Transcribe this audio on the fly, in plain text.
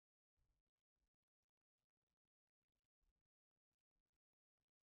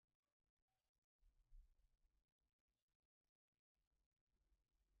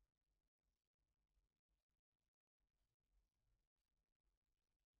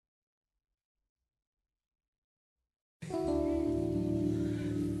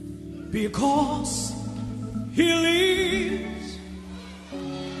Because He lives,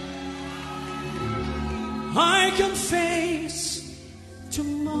 I can face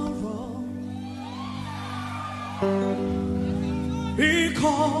tomorrow.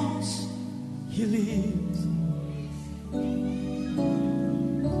 Because He lives,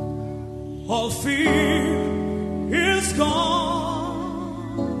 all fear is gone.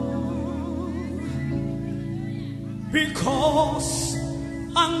 Because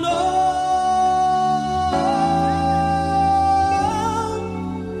I know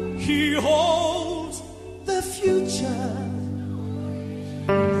He holds the future,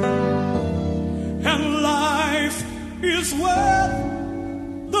 and life is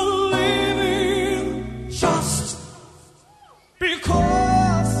worth the living just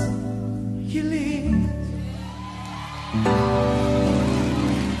because He lives.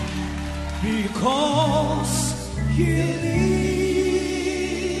 Because He lives,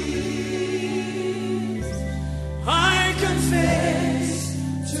 I can face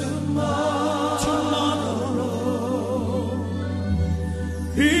tomorrow.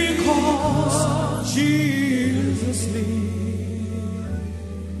 Because Jesus lives,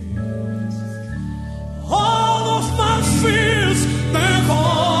 all of my fears, they're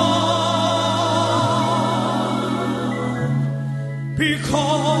gone.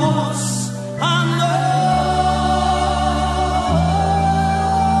 Because I know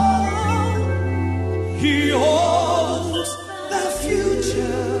He holds the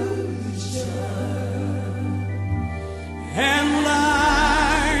future, and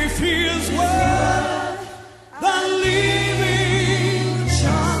life is worth the living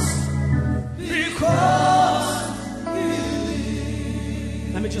just because He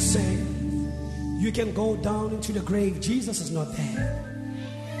lives. Let me just say, you can go down into the grave, Jesus is not there.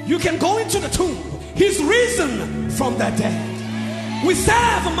 You can go into the tomb, He's risen from the dead. We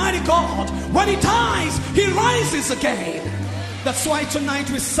serve a mighty God. When He dies, He rises again. That's why tonight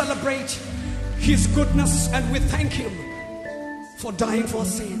we celebrate His goodness and we thank Him for dying for our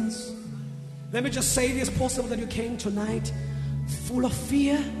sins. Let me just say, it is possible that you came tonight full of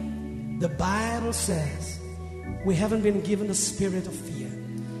fear. The Bible says we haven't been given the spirit of fear,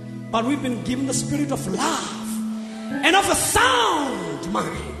 but we've been given the spirit of love and of a sound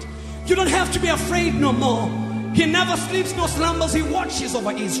mind. You don't have to be afraid no more. He never sleeps nor slumbers. He watches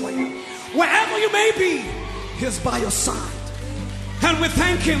over Israel. Wherever you may be, He's by your side. And we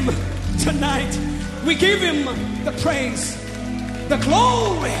thank Him tonight. We give Him the praise, the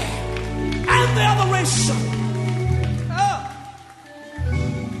glory, and the adoration.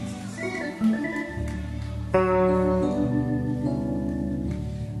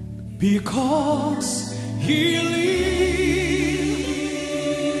 Because He lives,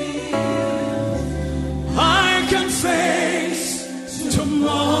 I can face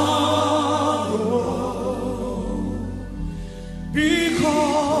tomorrow.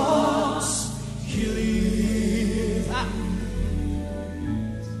 Because He lives,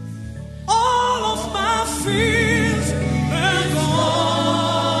 all of my fears are gone.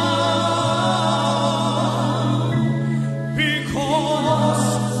 Because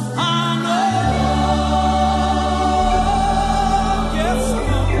I know, yes,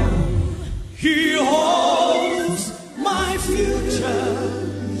 He holds my future,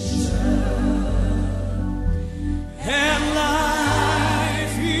 and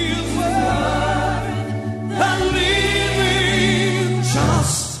life is worth the living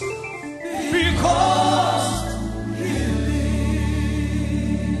just because He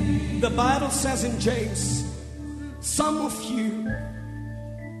lives. The Bible says in James, some of you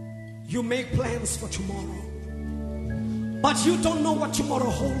make plans for tomorrow, but you don't know what tomorrow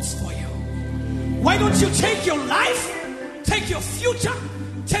holds for you. Why don't you take your life, take your future,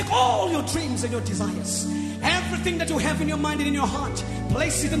 take all your dreams and your desires, everything that you have in your mind and in your heart,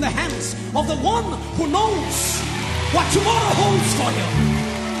 place it in the hands of the one who knows what tomorrow holds for you.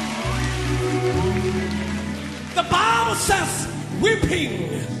 The Bible says weeping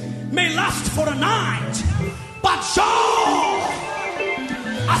may last for a night, but joy,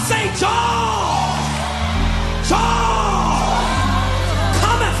 I say joy, joy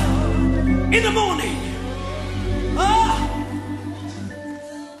cometh in the morning.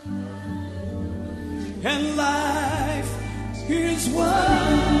 And life is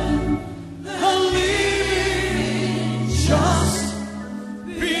worth the living just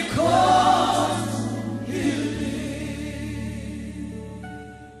because He lives.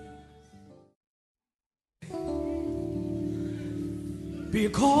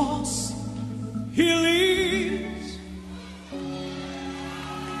 Because He lives,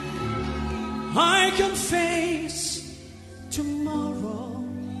 I can face tomorrow.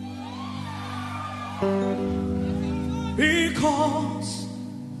 Because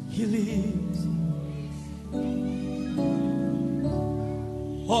he lives,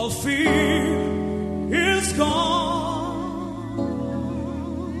 all fear is gone.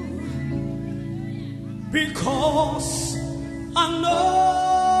 Because I know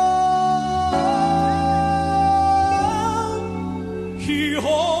he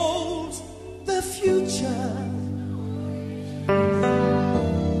holds the future,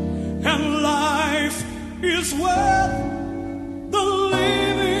 and life is worth the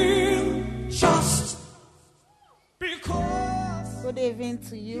living just because. Good evening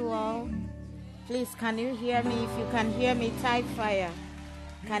to you all. Please, can you hear me? If you can hear me, type fire.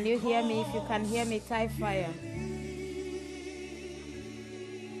 Can you hear me? If you can hear me, type fire.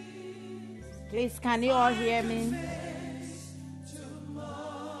 Please, can you all hear me?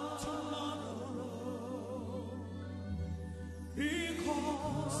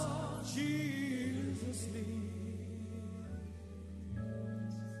 Because Jesus lives,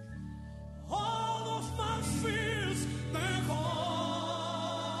 all of my fears, they're gone.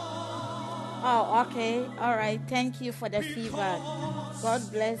 Oh, okay. All right. Thank you for the feedback. God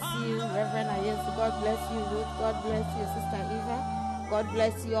bless you, Reverend Ayesu. God bless you, Ruth. God bless you, Sister Eva. God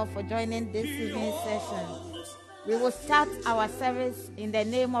bless you all for joining this evening session. We will start our service in the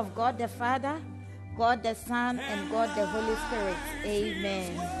name of God the Father, God the Son, and God the Holy Spirit.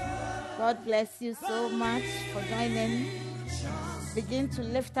 Amen. God bless you so much for joining. Begin to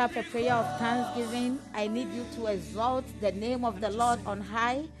lift up a prayer of thanksgiving. I need you to exalt the name of the Lord on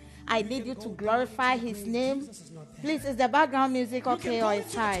high. I need you to glorify his name. Please, is the background music okay or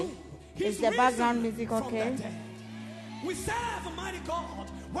it's high? Is the background music okay? We serve a mighty God.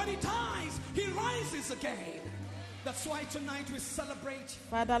 When he dies, he rises again. That's why tonight we celebrate.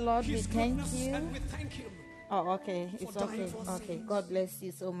 Father, Lord, we his thank goodness, you. and we thank him. Oh, okay. It's okay. Okay. God bless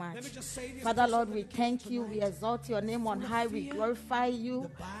you so much. Let me just say this. Father, Lord, we thank you. We exalt your name on high. We glorify you.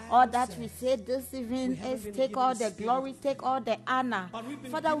 All that we say this evening is take all the glory, take all the honor.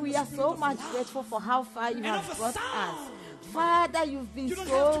 Father, we are so much grateful for how far you have brought us. Father, you've been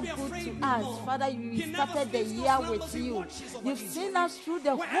so good to us. Father, you started the year with you. You've seen us through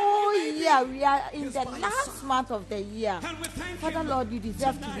the whole year. We are in the last month of the year. Father, Lord, you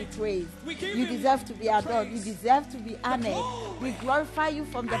deserve to be praised. You deserve to be adored. You deserve to be honored. We glorify you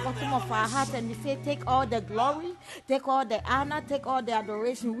from the bottom of our heart, and we say, take all the glory, take all the honor, take all the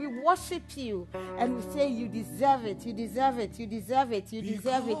adoration. We worship you, and we say, you deserve it. You deserve it. You deserve it. You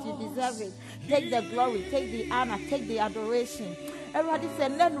deserve it. You deserve it. Take the glory, take the honor, take the adoration. Everybody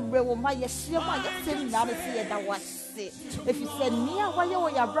said, "Let me know my yeshua, yesemi na me see that was it." If you said, "Nia, why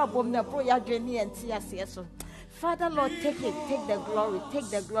you your brother, na bro ya journey and TSS." Father, Lord, take it, take the glory, take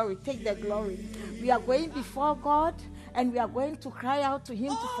the glory, take the glory. We are going before God, and we are going to cry out to him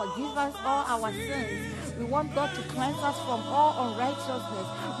to forgive us all our sins. We want God to cleanse us from all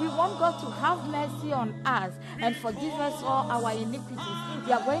unrighteousness. We want God to have mercy on us and forgive us all our iniquities.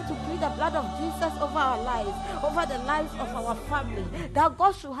 We are going to plead the blood of Jesus over our lives, over the lives of our family, that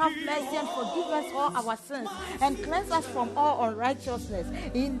God should have mercy and forgive us all our sins and cleanse us from all unrighteousness.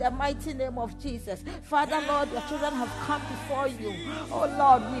 In the mighty name of Jesus. Father, Lord, your children have come before you. Oh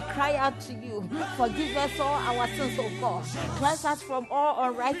Lord, we cry out to you. Forgive us all our sins, oh God. Cleanse us from all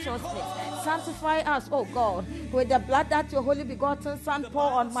unrighteousness. Sanctify us, oh God, with the blood that your holy begotten Son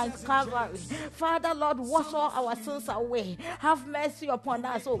poured on Mount Calvary. Father, Lord, wash all our sins away. Have mercy upon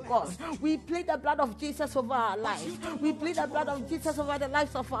us, oh God. We plead the blood of Jesus over our lives. We plead the blood of Jesus over the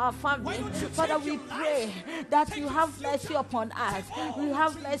lives of our family. Father, we pray that you have mercy upon us. You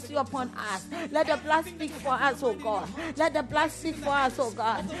have mercy upon us. Let the blood speak for us, oh God. Let the blood speak for us, oh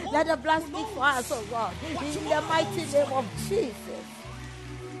God. Let the blood speak for us, oh God. In the mighty name of Jesus.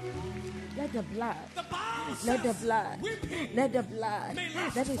 Let the blood, let the blood, let the blood,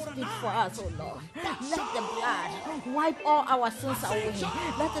 let it speak for us, oh Lord. Let the blood wipe all our sins away.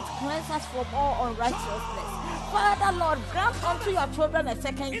 Let it cleanse us from all unrighteousness. Father, Lord, grant unto your children a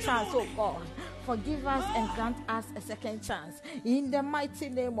second chance, oh God. Forgive us and grant us a second chance. In the mighty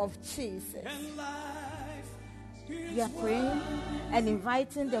name of Jesus. We are praying and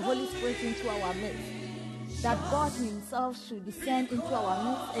inviting the Holy Spirit into our midst, that God himself should descend into our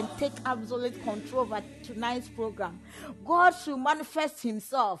midst and take absolute control over tonight's program. God should manifest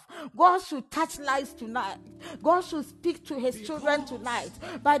himself. God should touch lives tonight. God should speak to his children tonight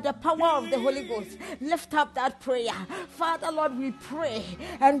by the power of the Holy Ghost. Lift up that prayer. Father, Lord, we pray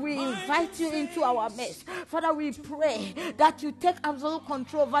and we invite you into our midst. Father, we pray that you take absolute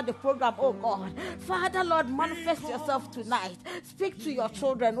control over the program, oh God. Father, Lord, manifest yourself tonight. Speak to your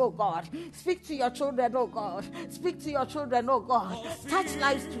children, oh God. Speak to your children, oh God. Lord, speak to your children, oh God. Touch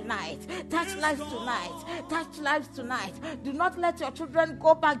lives tonight. Touch lives tonight. Touch lives tonight. Do not let your children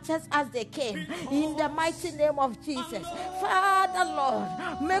go back just as they came. In the mighty name of Jesus. Father,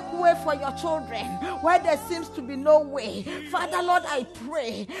 Lord, make way for your children where there seems to be no way. Father, Lord, I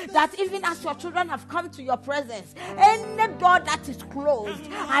pray that even as your children have come to your presence, any door that is closed,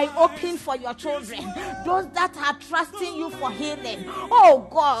 I open for your children. Those that are trusting you for healing, oh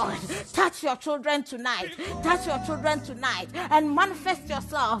God, touch your children tonight. Touch your children tonight and manifest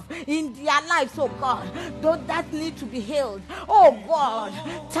yourself in their lives, oh God. Those that need to be healed, oh God,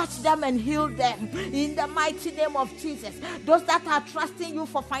 touch them and heal them in the mighty name of Jesus. Those that are trusting you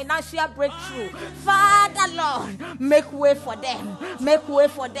for financial breakthrough, Father, Lord, make way for them. Make way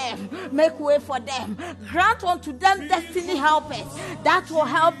for them. Make way for them. Grant unto them destiny helpers that will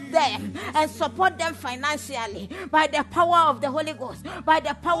help them and support them financially by the power of the Holy Ghost. By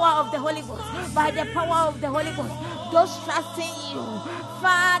the power of the Holy Ghost. By the power of the Holy Ghost. Those trusting you,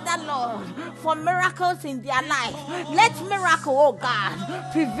 Father, Lord, for miracles in their life. Let miracle, oh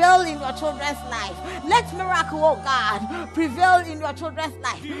God, prevail in your children's life. Let miracle, oh God, prevail in your children's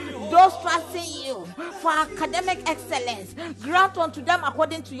life. Those trusting you for academic excellence, grant unto them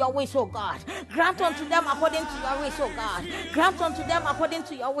according to your wish, oh God. Grant unto them according to your wish, oh God. Grant unto them according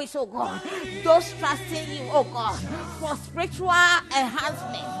to your wish, oh God. Those trusting you, oh God, for spiritual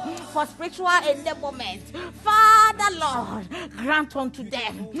enhancement, for spiritual enablement, Father, Lord, grant unto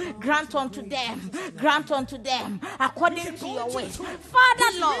them, grant unto them, grant unto them according to your wish.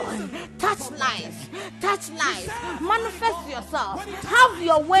 Father, Lord, touch lives, manifest yourself. Have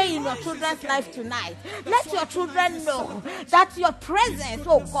your way in your children's life tonight. Let your children know that your presence,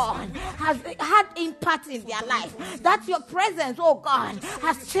 oh God, has had impact in their life. That your presence, oh God,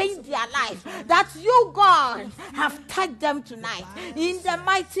 has changed their life. That you, God, have touched them tonight. In the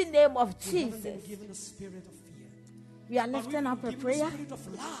mighty name of Jesus. We are lifting up a prayer.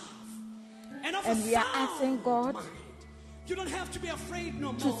 And we are asking God you don't have to be afraid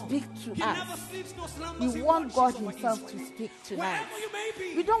no more. To speak to us. We want God Himself to speak tonight.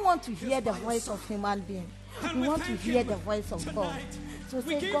 We don't want to hear the voice of human being. We want to hear the voice of God. So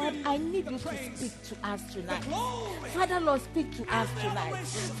say, God, I need you to speak to us tonight. Father, Lord, speak to us tonight.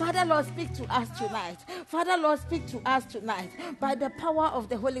 Father, Lord, speak to us tonight. Father, Lord, speak to us tonight by the power of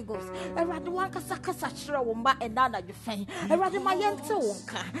the Holy Ghost.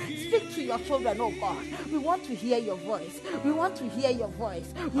 Speak to your children, oh God. We want to hear your voice. We want to hear your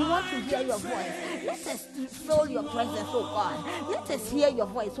voice. We want to hear your voice. Let us feel your presence, oh God. Let us hear your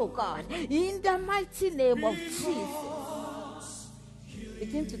voice, oh God. In the mighty name of Jesus.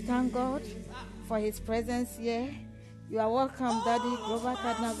 Begin to thank God for His presence here. You are welcome, Daddy Grover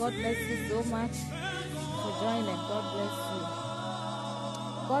Cardinal. God bless you so much for joining. God bless you.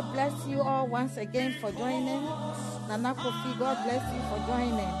 God bless you all once again for joining. Nana Kofi, God bless you for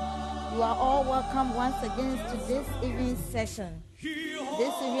joining. You are all welcome once again to this evening session.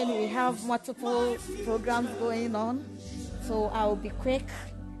 This evening we have multiple programs going on, so I will be quick,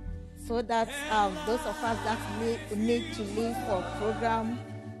 so that those of us that need to leave for a program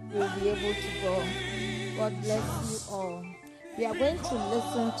will be able to go. God bless you all. We are going to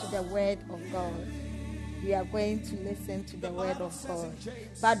listen to the word of God. We are going to listen to the word of God.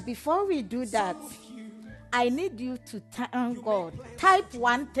 But before we do that, I need you to thank God. Type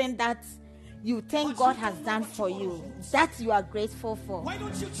one thing that you think God has done for you, that you are grateful for.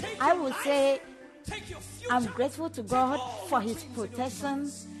 I will say, I'm grateful to God for His protection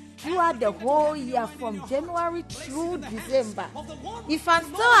throughout the whole year from January through December. If I'm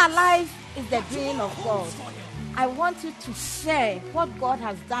still alive, it's the doing of God. I want you to share what God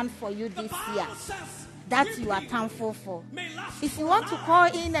has done for you this year that you are thankful for. If you want to call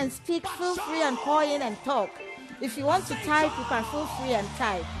in and speak, feel free and call in and talk. If you want to type, you can feel free and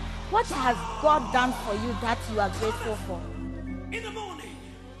type. What has God done for you that you are grateful for? In the morning.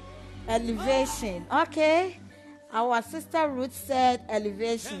 Elevation. Okay. Our sister Ruth said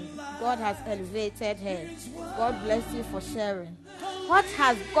elevation. God has elevated her. God bless you for sharing. What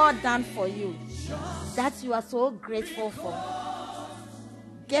has God done for you that you are so grateful for?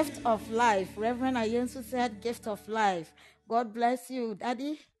 Gift of life. Reverend Ayensu said gift of life. God bless you,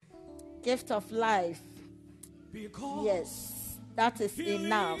 Daddy. Gift of life. Yes, that is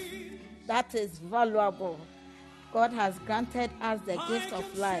enough. That is valuable. God has granted us the gift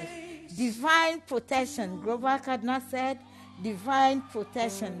of life. Divine protection. Grover Cardinal said, divine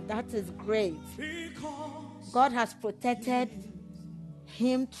protection. That is great. God has protected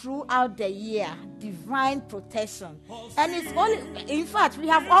him throughout the year. Divine protection. And it's only, in fact, we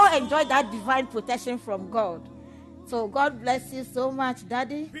have all enjoyed that divine protection from God. So God bless you so much,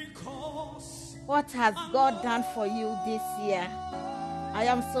 Daddy. What has God done for you this year? I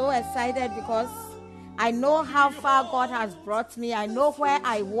am so excited because I know how far God has brought me. I know where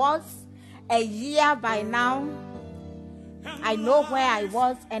I was a year by now. I know where I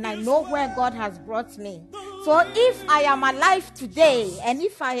was and I know where God has brought me. So if I am alive today and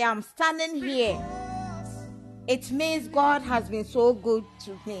if I am standing here, it means God has been so good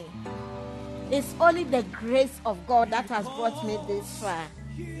to me. It's only the grace of God that has brought me this far.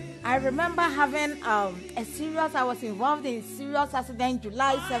 I remember having I was involved in a serious accident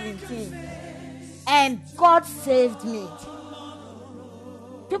July 17, and God saved me.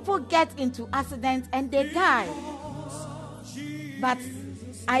 People get into accidents and they die. But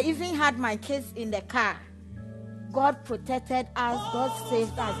I even had my kids in the car. God protected us, God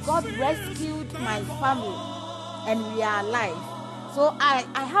saved us, God rescued my family, and we are alive. So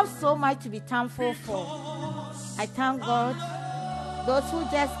I have so much to be thankful for. I thank God. Those who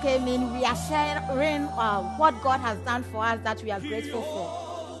just came in, we are sharing what God has done for us that we are grateful for.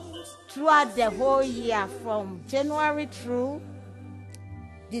 Throughout the whole year, from January through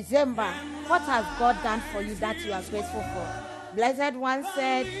December, what has God done for you that you are grateful for? Blessed one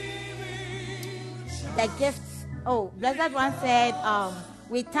said, the gifts. Oh, Blessed one said,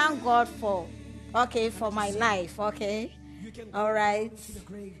 we thank God for my life. Okay, all right.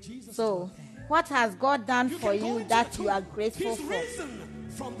 So, what has God done for you that you are grateful for?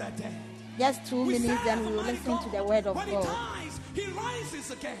 Just 2 minutes, then we will listen to the word of God.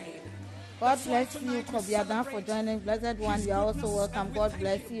 God bless you, Kobiadan, for joining. Blessed one, you are also welcome. God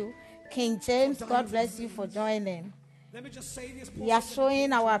bless you. King James, God bless you for joining. We are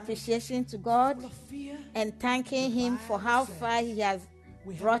showing our appreciation to God and thanking Him for how far He has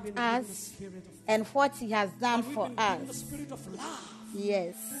brought us and what He has done for us.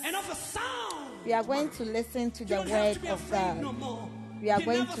 Yes. We are going to listen to the word of God. We are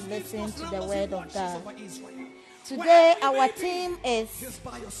going to listen to the word of God. Today, our theme is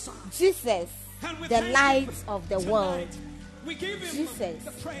Jesus, the light of the world. Jesus,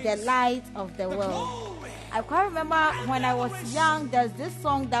 the light of the world. I can't remember when I was young, there's this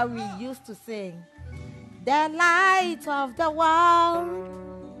song that we used to sing. The light of the world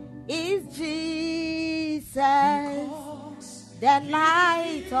is Jesus. The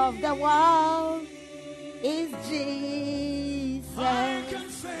light of the world is Jesus.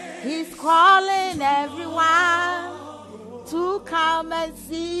 He's calling everyone to come and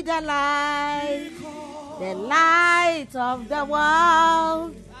see the light. The light of the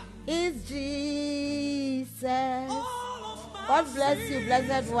world is Jesus. God bless you,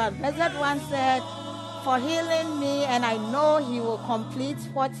 blessed one. Blessed one said, for healing me, and I know He will complete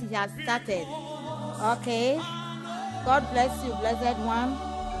what He has started. Okay? God bless you, blessed one.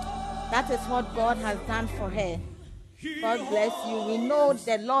 That is what God has done for her. God bless you. We know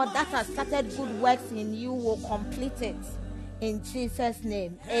the Lord that has started good works in you will complete it. In Jesus'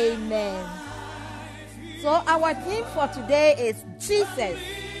 name, amen. So our theme for today is Jesus,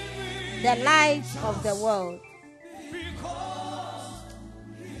 the light of the world.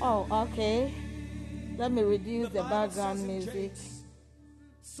 Oh, okay. Let me reduce the background music.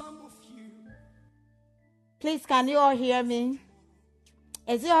 Please, can you all hear me?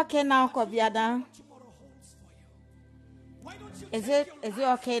 Is it okay now, Kobiada? Is it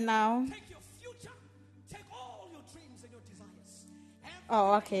okay now?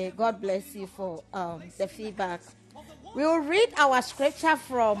 Oh, okay. God bless you for the feedback. We will read our scripture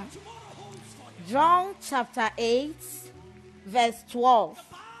from John chapter 8, verse 12.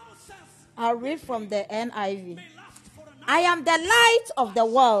 I'll read from the NIV. I am the light of the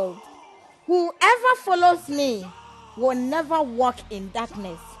world. Whoever follows me will never walk in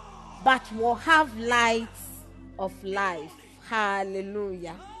darkness, but will have light of life.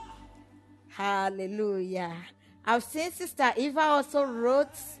 Hallelujah. Hallelujah. I've seen Sister Eva also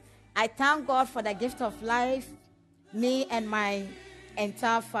wrote, I thank God for the gift of life, me and my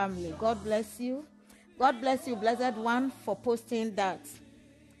entire family. God bless you. God bless you, blessed one, for posting that.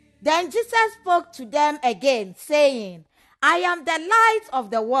 Then Jesus spoke to them again, saying, I am the light of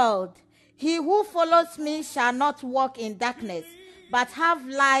the world. He who follows me shall not walk in darkness, but have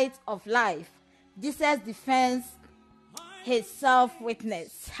light of life. Jesus defends his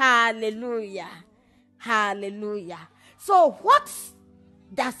self-witness. Hallelujah. Hallelujah. So what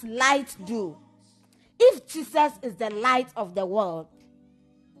does light do? If Jesus is the light of the world,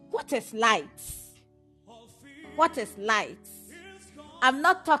 what is light? What is light? I'm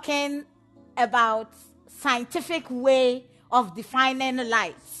not talking about scientific way of defining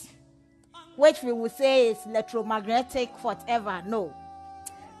light, which we would say is electromagnetic, whatever. No.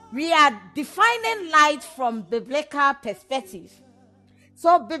 We are defining light from biblical perspective.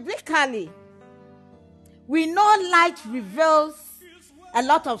 So biblically, We know light reveals a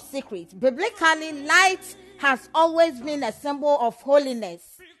lot of secrets. Biblically, light has always been a symbol of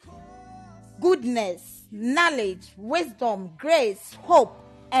holiness, goodness, knowledge, wisdom, grace, hope,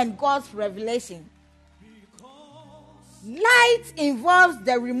 and God's revelation. Light involves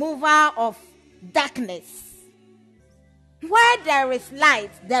the removal of darkness. Where there is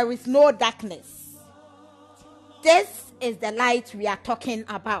light, there is no darkness. This is the light we are talking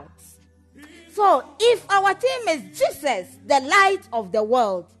about. So, if our theme is Jesus, the light of the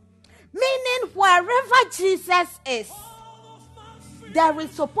world, meaning wherever Jesus is, there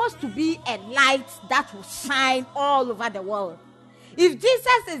is supposed to be a light that will shine all over the world. If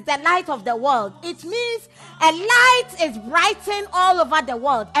Jesus is the light of the world, it means a light is brightening all over the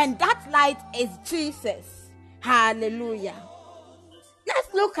world, and that light is Jesus. Hallelujah.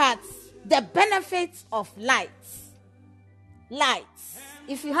 Let's look at the benefits of light. Light.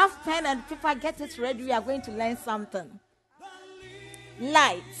 If you have pen and paper, get it ready. We are going to learn something.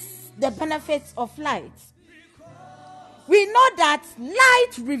 Light. The benefits of light. We know that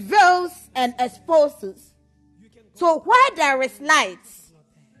light reveals and exposes. So where there is light,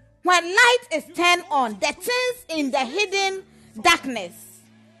 when light is turned on, the things in the hidden darkness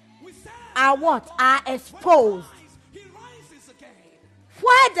are what? Are exposed.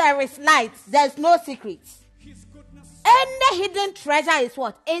 Where there is light, there is no secret. Any hidden treasure is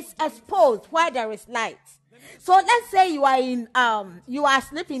what? Is exposed where there is light. So let's say you are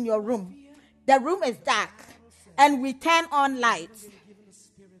asleep in your room. The room is dark, and we turn on light.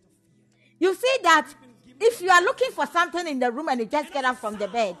 You see that if you are looking for something in the room and you just get up from the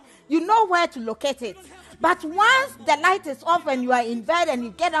bed, you know where to locate it. But once the light is off and you are in bed and you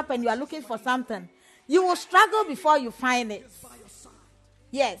get up and you are looking for something, you will struggle before you find it.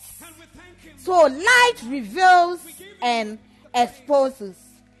 Yes. So light reveals and exposes.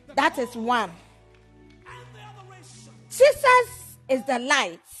 That is one. Jesus is the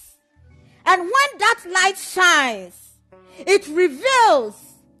light. And when that light shines, it reveals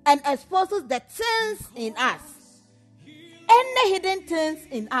and exposes the things in us. Any hidden things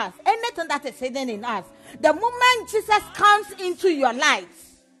in us, anything that is hidden in us. The moment Jesus comes into your life,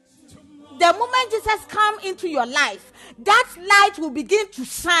 the moment Jesus comes into your life, that light will begin to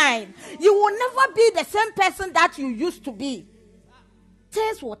shine. You will never be the same person that you used to be.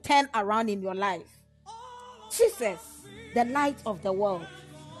 Things will turn around in your life. Jesus, the light of the world.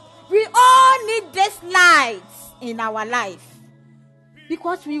 We all need this light in our life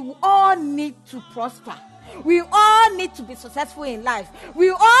because we all need to prosper. We all need to be successful in life.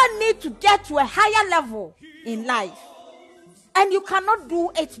 We all need to get to a higher level in life. And you cannot do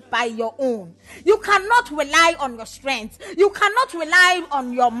it by your own. You cannot rely on your strength. You cannot rely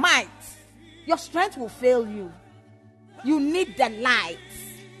on your might. Your strength will fail you. You need the light.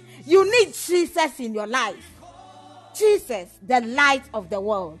 You need Jesus in your life. Jesus, the light of the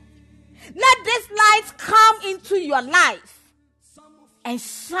world. Let this light come into your life and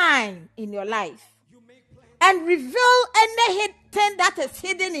shine in your life and reveal anything that is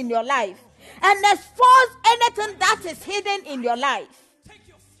hidden in your life and expose anything that is hidden in your life.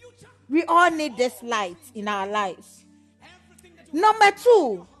 We all need this light in our lives. Number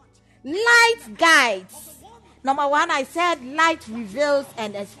 2, light guides. Number 1, I said light reveals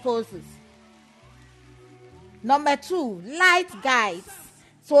and exposes. Number 2, light guides.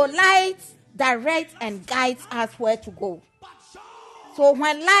 So light directs and guides us where to go. So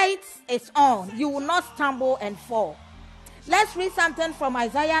when light is on, you will not stumble and fall. Let's read something from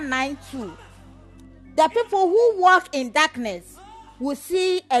Isaiah 9:2. The people who walk in darkness will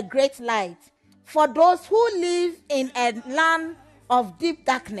see a great light. For those who live in a land of deep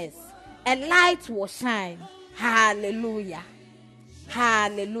darkness, a light will shine. Hallelujah.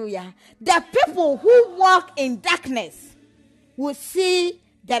 Hallelujah. The people who walk in darkness will see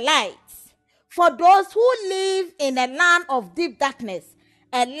the light. For those who live in a land of deep darkness,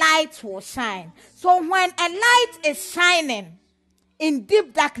 a light will shine. So when a light is shining in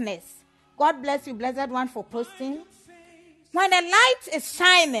deep darkness, God bless you, blessed one, for posting. When a light is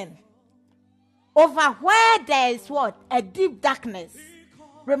shining over where there is what? A deep darkness.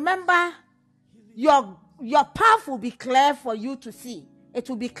 Remember, your path will be clear for you to see. It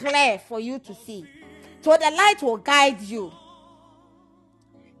will be clear for you to see. So the light will guide you.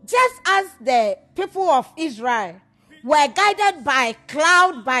 Just as the people of Israel were guided by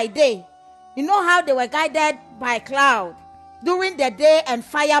cloud by day. You know how they were guided by cloud during the day and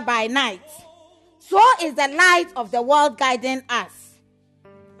fire by night. So is the light of the world guiding us.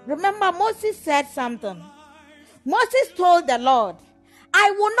 Remember, Moses said something. Moses told the Lord,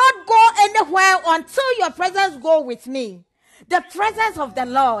 I will not go anywhere until your presence go with me. The presence of the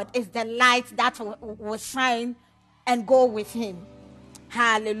Lord is the light that will shine and go with him.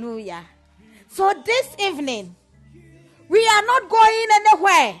 Hallelujah. So this evening, we are not going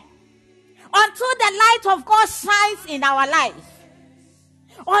anywhere until the light of God shines in our life.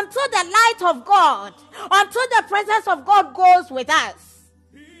 Until the light of God, until the presence of God goes with us.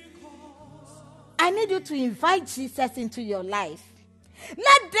 I need you to invite Jesus into your life.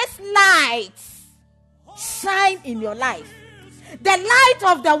 Let this light shine in your life. The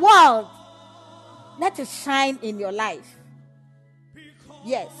light of the world, let it shine in your life.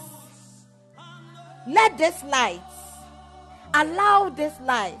 Yes. Let this light, allow this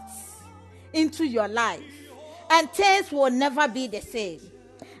light into your life, and things will never be the same.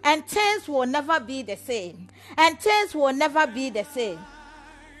 And things will never be the same. And things will never be the same.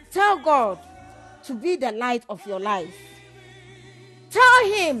 Tell God to be the light of your life. Tell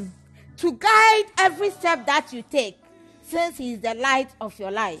him to guide every step that you take, since he is the light of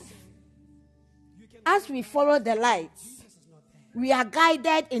your life. As we follow the light, we are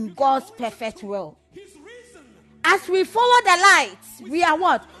guided in God's perfect will. As we follow the light, we are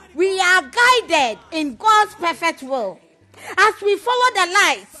what? We are guided in God's perfect will. As we follow the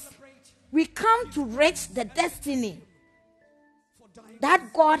light, we come to reach the destiny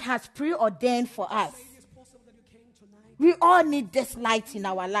that God has preordained for us. We all need this light in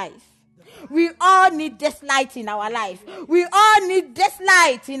our life. We all need this light in our life. We all need this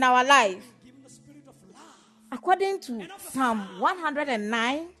light in our life. According to Psalm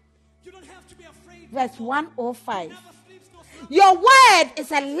 109, verse 105, your word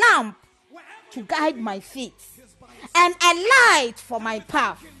is a lamp to guide my feet and a light for my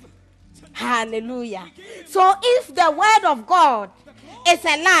path. Hallelujah. So if the word of God is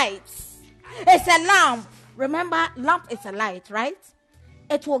a light, it's a lamp. Remember, lamp is a light, right?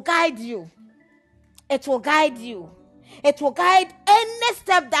 It will guide you. It will guide you. It will guide any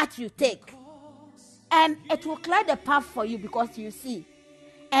step that you take. And it will clear the path for you, because you see.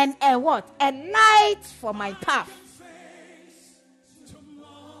 And a what? A light for my path.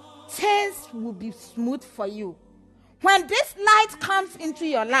 Things will be smooth for you. When this light comes into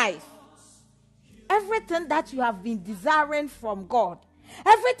your life, everything that you have been desiring from God,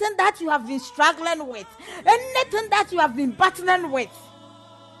 everything that you have been struggling with, anything that you have been battling with,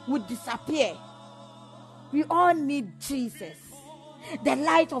 would disappear. We all need Jesus, the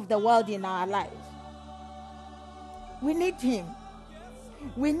light of the world in our lives. We need him.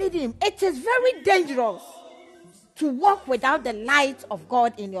 We need him. It is very dangerous to walk without the light of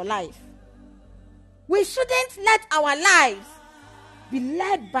God in your life. We shouldn't let our lives be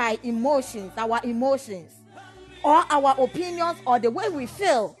led by emotions, our emotions, or our opinions, or the way we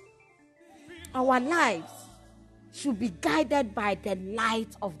feel. Our lives should be guided by the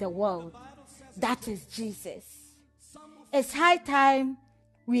light of the world. That is Jesus. It's high time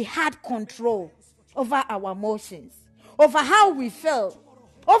we had control over our emotions, over how we feel,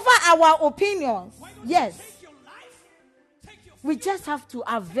 over our opinions. Yes. We just have to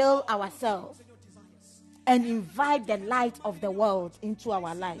avail ourselves and invite the light of the world into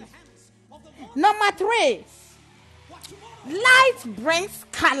our life. Number 3, light brings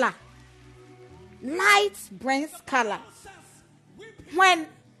color. Light brings color. When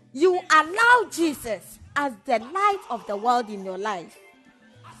you allow Jesus as the light of the world in your life,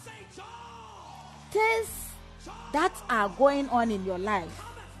 things that are going on in your life,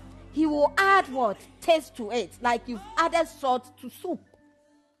 he will add what? Taste to it. Like you've added salt to soup.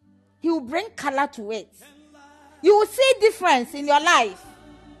 He will bring color to it. You will see difference in your life.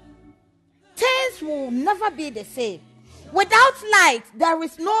 Things will never be the same. Without light, there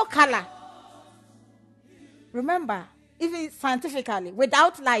is no color. Remember, even scientifically,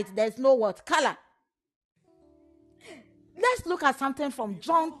 without light, there is no what? Color. Let's look at something from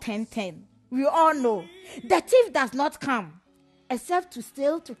John 10:10. We all know the thief does not come except to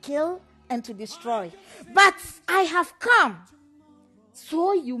steal, to kill, and to destroy. But I have come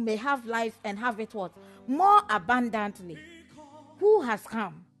so you may have life and have it what? More abundantly. Who has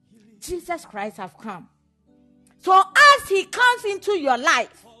come? Jesus Christ has come. So as he comes into your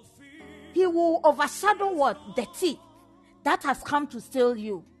life, he will overshadow what? The thief that has come to steal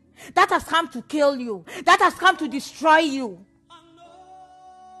you, that has come to kill you, that has come to destroy you.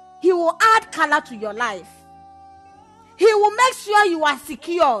 He will add color to your life. He will make sure you are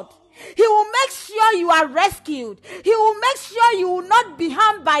secured. He will make sure you are rescued. He will make sure you will not be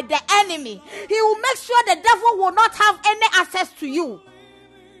harmed by the enemy. He will make sure the devil will not have any access to you.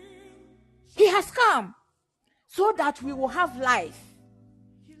 He has come so that we will have life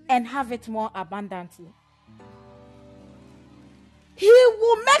and have it more abundantly. He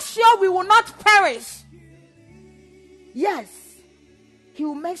will make sure we will not perish. Yes, he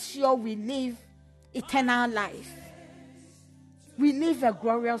will make sure we live eternal life. We live a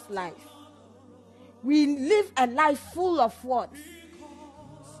glorious life. We live a life full of what?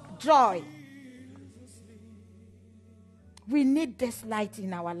 Joy. We need this light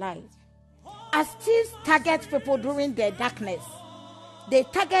in our lives. As thieves target people during their darkness, they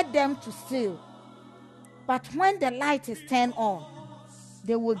target them to steal. But when the light is turned on,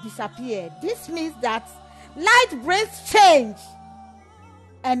 they will disappear. This means that light brings change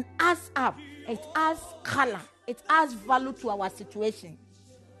and adds up. It adds color. It adds value to our situation.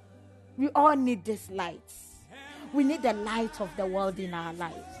 We all need this light. We need the light of the world in our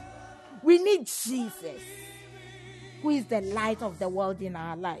lives. We need Jesus, who is the light of the world in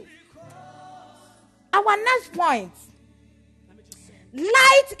our life. Our next point.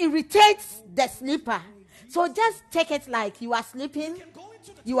 Light irritates the sleeper. So just take it like you are sleeping.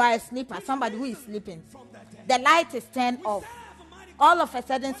 You are a sleeper, somebody who is sleeping. The light is turned off. All of a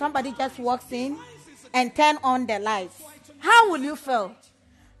sudden, somebody just walks in and turn on the lights. How will you feel?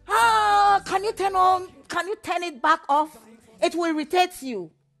 Can you turn it back off? It will irritate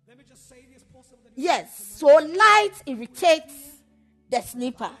you. Yes, so light irritates the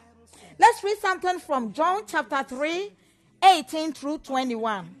sleeper. Let's read something from John chapter 3, 18 through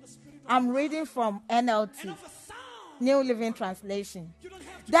 21. I'm reading from NLT, New Living Translation.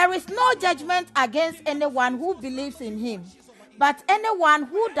 There is no judgment against anyone who believes in him, but anyone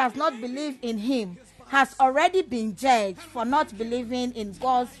who does not believe in him has already been judged for not believing in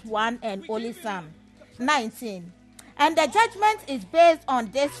God's one and only Son. 19. And the judgment is based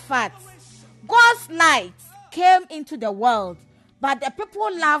on this fact. God's light came into the world, but the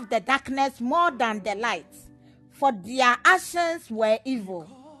people loved the darkness more than the light, for their actions were evil.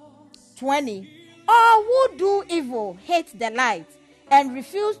 20. All who do evil hate the light and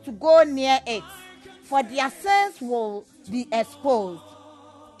refuse to go near it, for their sins will be exposed.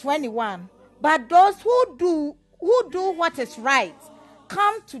 21. But those who do what is right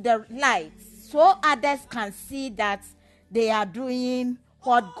come to the light, so others can see that they are doing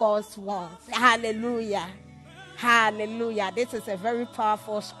what God wants. Hallelujah. Hallelujah. This is a very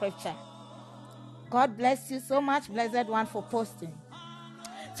powerful scripture. God bless you so much, blessed one, for posting.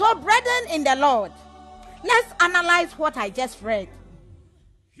 So, brethren in the Lord, let's analyze what I just read.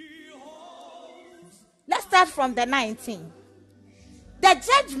 Let's start from the 19. The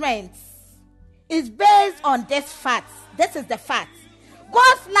judgment is based on this fact. This is the fact.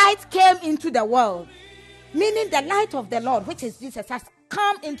 God's light came into the world, meaning the light of the Lord, which is Jesus, has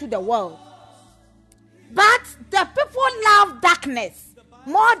come into the world. But the people love darkness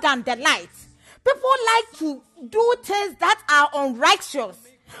more than the light. People like to do things that are unrighteous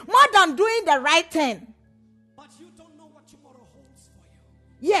more than doing the right thing. But you don't know what tomorrow holds for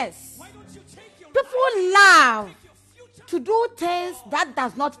you. Yes. Why don't you take your People love to do things that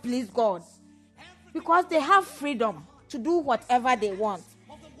does not please God because they have freedom to do whatever they want.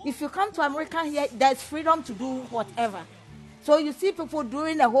 If you come to America here, there's freedom to do whatever. So you see people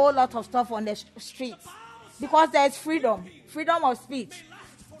doing a whole lot of stuff on the streets because there's freedom of speech,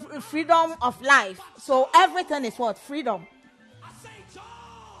 freedom of life. So everything is what? Freedom.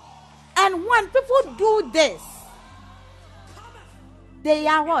 And when people do this, they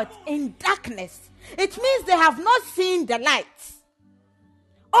are what? In darkness. It means they have not seen the light.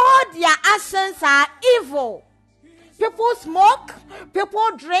 All their actions are evil. People smoke,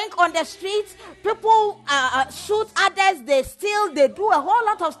 people drink on the streets, people shoot others, they steal, they do a whole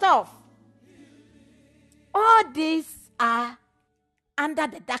lot of stuff. All these are under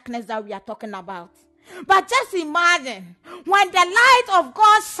the darkness that we are talking about. But just imagine, when the light of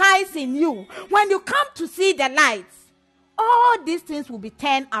God shines in you, when you come to see the light, all these things will be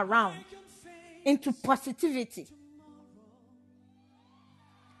turned around into positivity.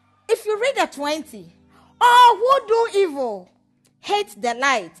 If you read the 20, all who do evil hate the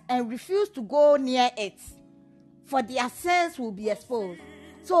light and refuse to go near it, for their sins will be exposed.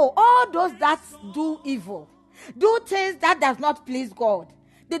 So all those that do evil, do things that does not please God,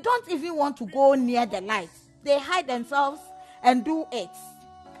 they don't even want to go near the light. They hide themselves and do it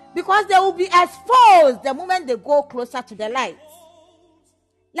because they will be exposed the moment they go closer to the light.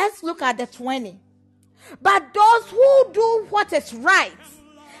 Let's look at the 20. But those who do what is right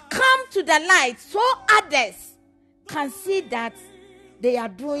come to the light so others can see that they are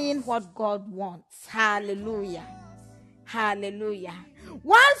doing what God wants. Hallelujah. Hallelujah.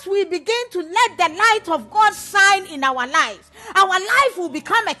 Once we begin to let the light of God shine in our lives, our life will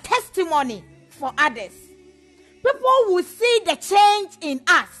become a testimony for others. People will see the change in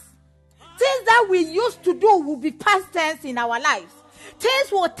us. Things that we used to do will be past tense in our lives.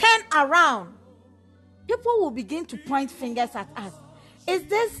 Things will turn around. people will begin to point fingers at us. Is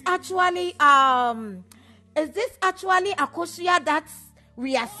this actually Akosia that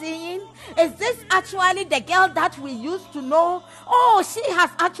we are seeing? Is this actually the girl that we used to know? Oh, she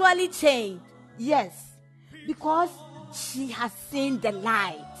has actually changed. Yes, because she has seen the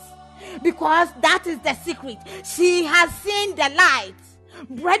light. Because that is the secret. She has seen the light.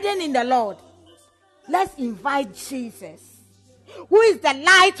 Brethren in the Lord, let's invite Jesus, who is the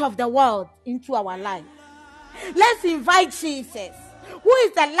light of the world, into our life. Let's invite Jesus, who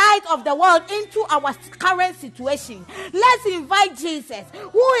is the light of the world, into our current situation. Let's invite Jesus,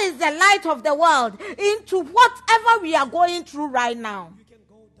 who is the light of the world, into whatever we are going through right now.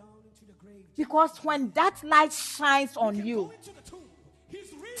 Because when that light shines on you,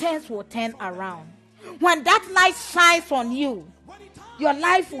 things will turn around. When that light shines on you, your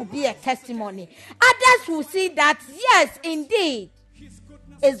life will be a testimony. Others will see that, yes, indeed,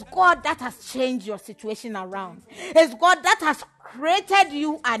 it's God that has changed your situation around. It's God that has created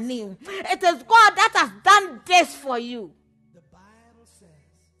you anew. It is God that has done this for you.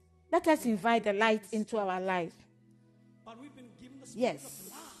 Let us invite the light into our life. Yes,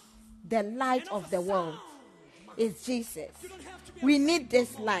 the light of the world is Jesus. We need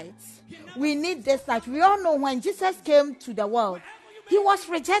this light. We need this light. We all know when Jesus came to the world, he was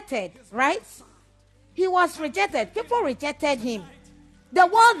rejected, right? He was rejected. People rejected him. The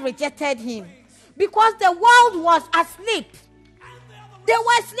world rejected him because the world was asleep. They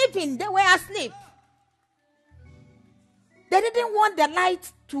were sleeping. They were asleep. They didn't want the light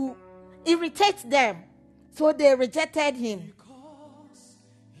to irritate them, so they rejected him.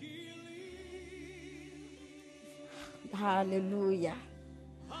 Hallelujah.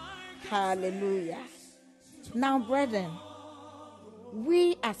 Hallelujah. Now, brethren,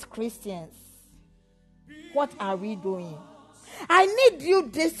 we as Christians, what are we doing? I need you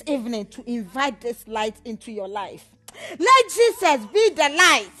this evening to invite this light into your life. Let Jesus be the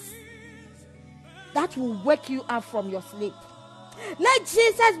light that will wake you up from your sleep. Let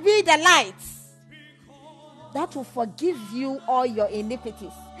Jesus be the light that will forgive you all your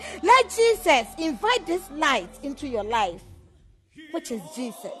iniquities. Let Jesus invite this light into your life, which is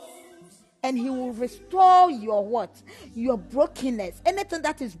Jesus. And he will restore your what? Your brokenness. Anything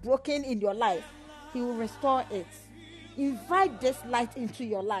that is broken in your life, he will restore it. Invite this light into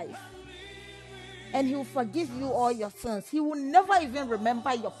your life. And he will forgive you all your sins. He will never even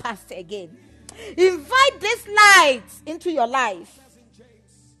remember your past again. Invite this light into your life.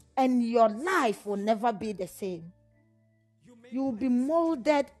 And your life will never be the same. You will be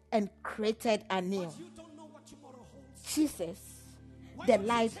molded and created anew. Jesus, the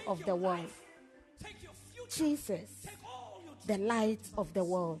light of the world. Jesus, the light of the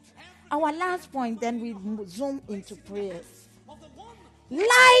world. Our last point, then we zoom into prayers.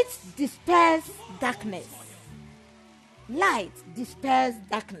 Light dispels darkness. Light dispels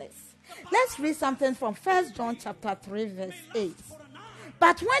darkness. Let's read something from 1 John chapter 3 verse 8.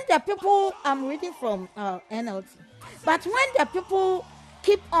 But when the people, I'm reading from NLT. But when the people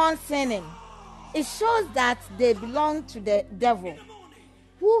keep on sinning, it shows that they belong to the devil,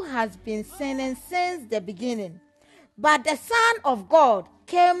 who has been sinning since the beginning. But the Son of God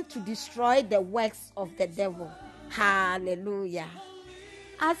came to destroy the works of the devil. Hallelujah.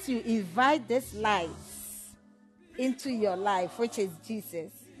 As you invite this light into your life, which is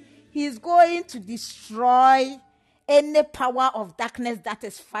Jesus, he is going to destroy any power of darkness that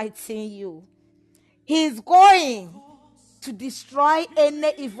is fighting you. He is going to destroy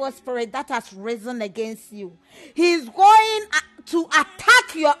any evil spirit that has risen against you. He is going to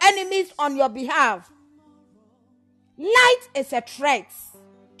attack your enemies on your behalf. Light is a threat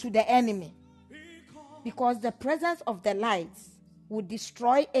to the enemy because the presence of the light will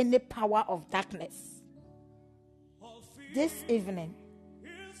destroy any power of darkness. This evening,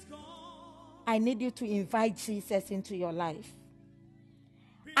 I need you to invite Jesus into your life.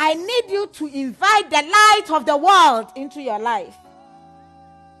 I need you to invite the light of the world into your life.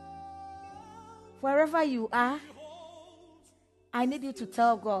 Wherever you are, I need you to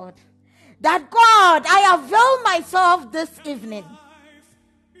tell God that, God, I avail myself this evening.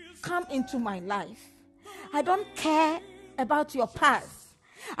 Come into my life. I don't care about your past.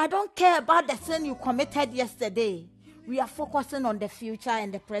 I don't care about the sin you committed yesterday. We are focusing on the future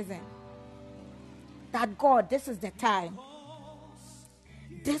and the present. That, God, this is the time.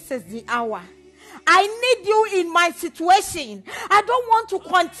 This is the hour. I need you in my situation. I don't want to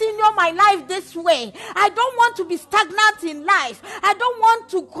continue my life this way. I don't want to be stagnant in life. I don't want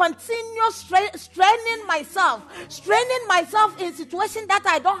to continue straining myself in situations that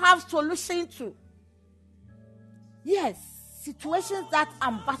I don't have solution to. Yes, situations that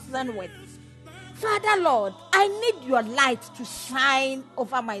I'm battling with. Father, Lord, I need your light to shine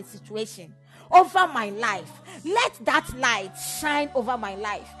over my situation, over my life. Let that light shine over my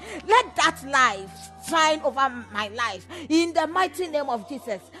life. Let that light shine over my life. In the mighty name of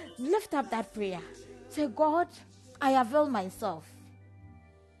Jesus, lift up that prayer. Say, God, I avail myself.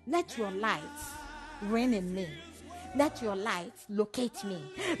 Let your light reign in me. Let your light locate me.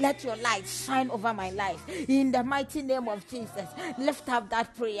 Let your light shine over my life. In the mighty name of Jesus, lift up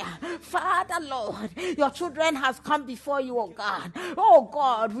that prayer. Father, Lord, your children has come before you, oh God. Oh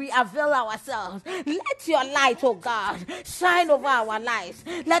God, we avail ourselves. Let your light, oh God, shine over our lives.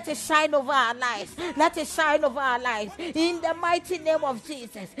 Let it shine over our lives. Let it shine over our lives. In the mighty name of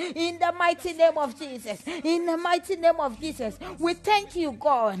Jesus. In the mighty name of Jesus. In the mighty name of Jesus. We thank you,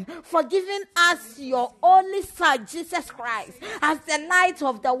 God, for giving us your only Son, Jesus Christ, as the light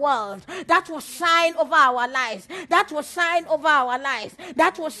of the world that will shine over our lives, that will shine over our lives,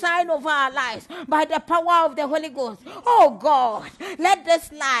 that will shine over our lives by the power of the Holy Ghost. Oh God, let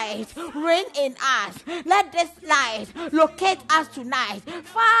this light reign in us. Let this light locate us tonight.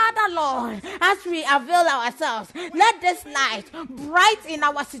 Father, Lord, as we avail ourselves, let this light brighten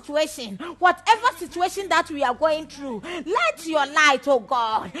our situation, whatever situation that we are going through. Let your light, oh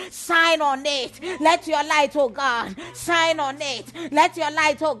God, shine on it. Let your light, oh God, shine on it. Let your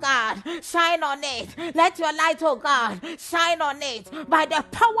light, oh God, shine on it. Let your light, oh God, shine on it by the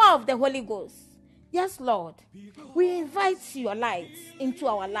power of the Holy Ghost. Yes, Lord, we invite your light into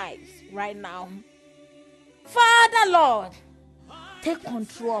our lives right now. Father, Lord, take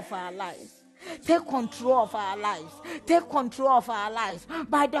control of our lives. Take control of our lives. Take control of our lives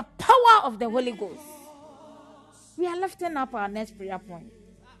by the power of the Holy Ghost. We are lifting up our next prayer point.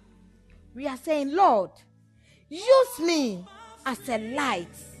 We are saying, Lord, use me as a light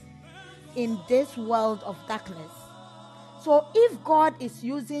in this world of darkness. So if God is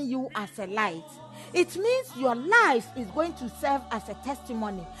using you as a light, it means your life is going to serve as a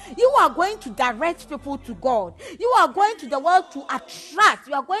testimony. You are going to direct people to God. You are going to the world to attract.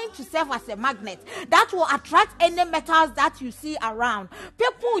 You are going to serve as a magnet that will attract any metals that you see around.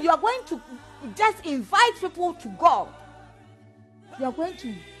 People, you are going to just invite people to God. You are going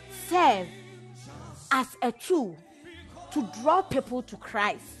to serve as a tool to draw people to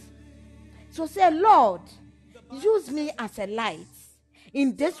Christ. So say, Lord, use me as a light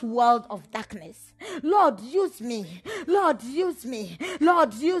in this world of darkness. Lord, use me. Lord, use me.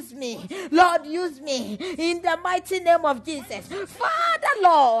 Lord, use me. Lord, use me. In the mighty name of Jesus. Father,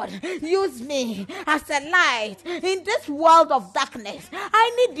 Lord, use me as a light in this world of darkness.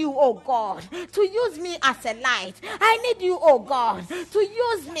 I need you, oh God, to use me as a light. I need you, oh God, to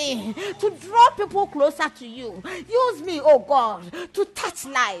use me to draw people closer to you. Use me, oh God, to touch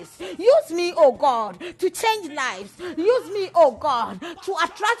lives. Use me, oh God, to change lives. Use me, oh God, to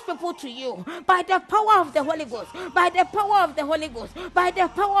attract people to you by the power of the Holy Ghost, by the power of the Holy Ghost, by the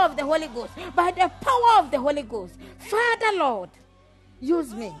power of the Holy Ghost, by the power of the Holy Ghost. Father, Lord,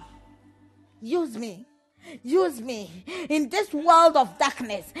 use me. Use me. Use me in this world of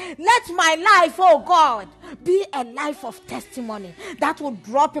darkness. Let my life, oh God, be a life of testimony that will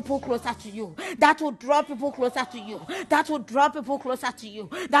draw people closer to you. That will draw people closer to you. That will draw people closer to you.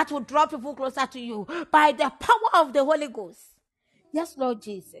 That will draw people closer to you by the power of the Holy Ghost. Yes, Lord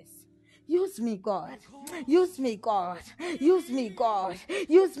Jesus. Use me, God. Use me, God. Use me, God.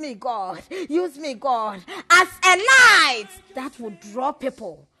 Use me, God. Use me, God. As a light that will draw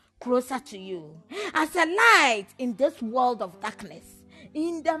people closer to you. As a light in this world of darkness.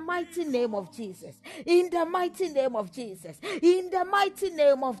 In the mighty name of Jesus. In the mighty name of Jesus. In the mighty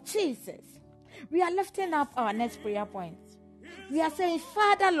name of Jesus. We are lifting up our next prayer point. We are saying,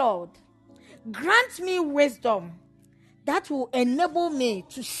 Father, Lord, grant me wisdom that will enable me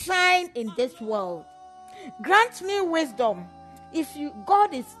to shine in this world. Grant me wisdom. If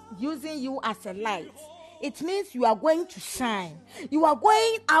God is using you as a light, it means you are going to shine. You are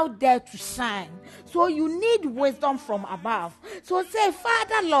going out there to shine. So you need wisdom from above. So say,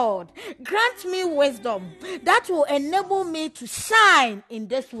 Father, Lord, grant me wisdom that will enable me to shine in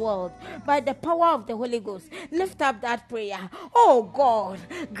this world by the power of the Holy Ghost. Lift up that prayer. Oh God,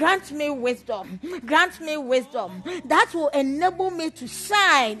 grant me wisdom. Grant me wisdom that will enable me to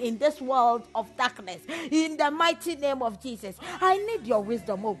shine in this world of darkness. In the mighty name of Jesus. I need your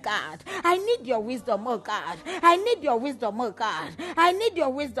wisdom, oh God. I need your wisdom, oh God. God. I need your wisdom, oh God. I need your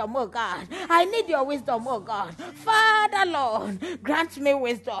wisdom, oh God. I need your wisdom, oh God. Father, Lord, grant me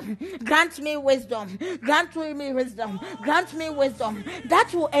wisdom. Grant me wisdom. Grant me wisdom. Grant me wisdom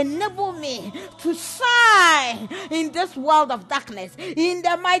that will enable me to shine in this world of darkness. In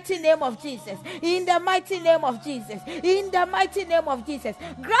the mighty name of Jesus. In the mighty name of Jesus. In the mighty name of Jesus.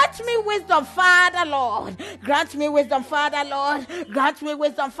 Grant me wisdom, Father, Lord. Grant me wisdom, Father, Lord. Grant me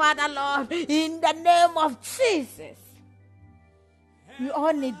wisdom, Father, Lord. In the name of Jesus. We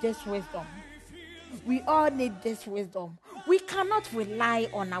all need this wisdom. We all need this wisdom. We cannot rely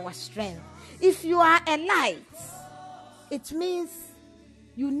on our strength. If you are a light, it means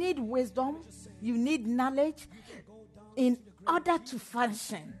you need wisdom, you need knowledge in order to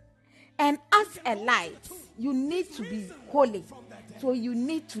function. And as a light, you need to be holy. So you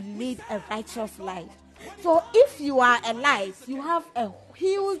need to lead a righteous life. So if you are a light, you have a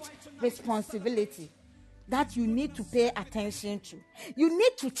huge responsibility that you need to pay attention to. You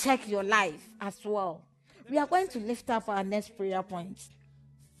need to check your life as well. We are going to lift up our next prayer point.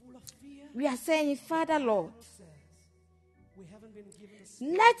 We are saying, Father, Lord,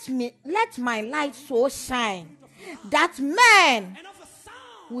 let my light so shine that men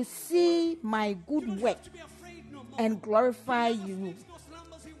will see my good work and glorify you.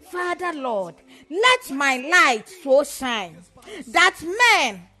 Father, Lord, let my light so shine that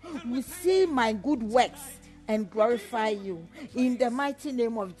men will see my good works and glorify you. In the mighty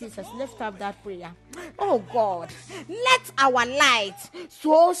name of Jesus, lift up that prayer. Oh God, let our light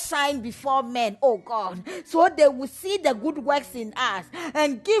so shine before men, oh God, so they will see the good works in us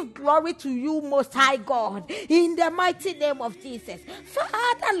and give glory to you, Most High God. In the mighty name of Jesus,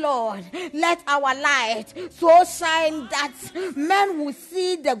 Father, Lord, let our light so shine that men will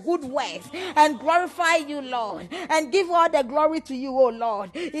see the good works and glorify you, Lord, and give all the glory to you, oh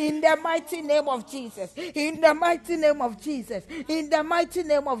Lord. In the mighty name of Jesus. In the mighty name of Jesus. In the mighty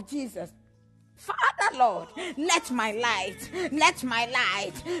name of Jesus. Father, Lord, let my light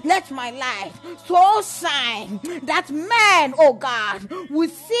so shine that men, oh God, will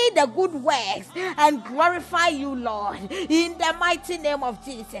see the good works and glorify you, Lord, in the mighty name of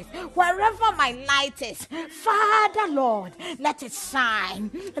Jesus. Wherever my light is, Father, Lord, let it shine,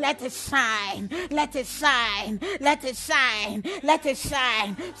 let it shine, let it shine, let it shine, let it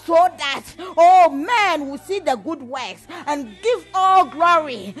shine, so that, oh, men will see the good works and give all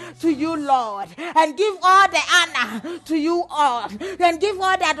glory to you, Lord. And give all the honor to you all. And give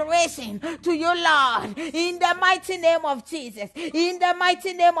all the adoration to you, Lord. In the mighty name of Jesus. In the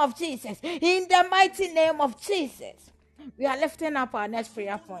mighty name of Jesus. In the mighty name of Jesus. We are lifting up our next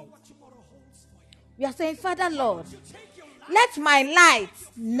prayer point. We are saying, Father, Lord, let my light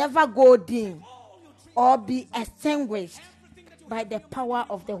never go dim or be extinguished by the power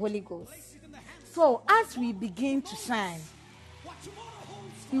of the Holy Ghost. So as we begin to shine,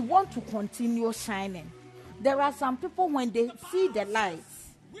 we want to continue shining. There are some people, when they see the lights,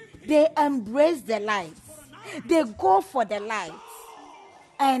 they embrace the lights. They go for the lights.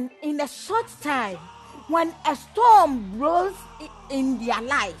 And in a short time, when a storm blows in their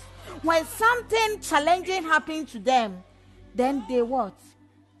life, when something challenging happens to them, then they what?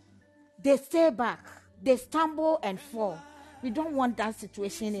 They stay back. They stumble and fall. We don't want that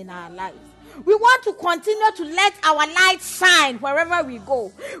situation in our lives. We want to continue to let our light shine wherever we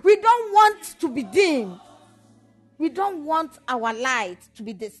go. We don't want to be dim. We don't want our light to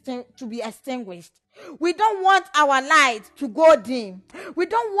be extinguished. We don't want our light to go dim. We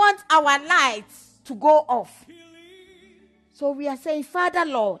don't want our lights to go off. So we are saying, Father,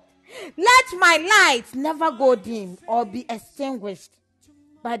 Lord, let my light never go dim or be extinguished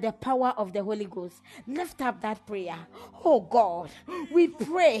by the power of the Holy Ghost. Lift up that prayer. Oh God, we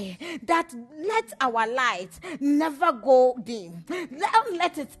pray that let our light never go dim. Don't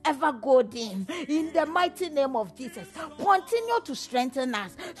let it ever go dim. In the mighty name of Jesus, continue to strengthen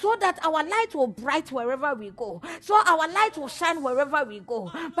us so that our light will bright wherever we go. So our light will shine wherever we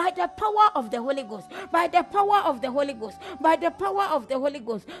go. By the power of the Holy Ghost. By the power of the Holy Ghost. By the power of the Holy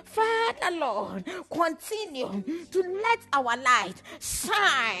Ghost. Father, Lord, continue to let our light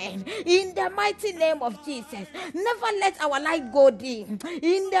shine in the mighty name of Jesus. Never let our light go dim.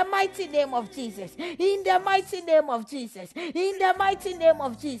 In the mighty name of Jesus. In the mighty name of Jesus. In the mighty name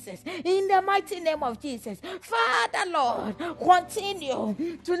of Jesus. In the mighty name of Jesus. Father, Lord,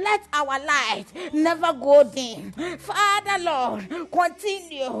 continue to let our light never go dim. Father, Lord,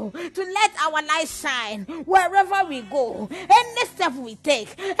 continue to let our light shine wherever we go. Any step we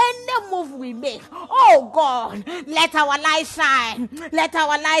take, any move we make, oh God, let our light shine. Let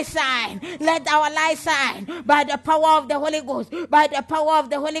our light shine. Let our light shine by the power of the Holy Ghost. By the power of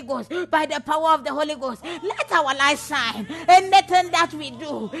the Holy Ghost. By the power of the Holy Ghost. Let our light shine. Anything that we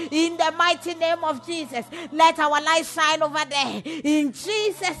do in the mighty name of Jesus, let our light shine over there. In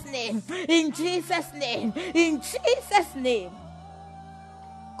Jesus' name. In Jesus' name. In Jesus' name.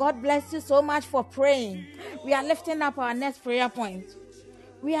 God bless you so much for praying. We are lifting up our next prayer point.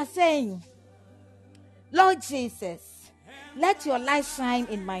 We are saying, Lord Jesus, let your light shine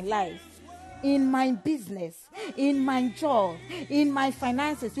in my life, in my business, in my job, in my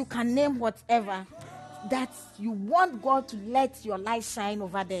finances. You can name whatever that you want God to let your light shine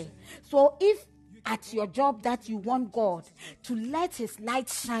over there. So if at your job that you want God to let his light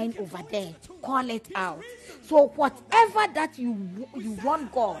shine over there, call it out. So whatever that you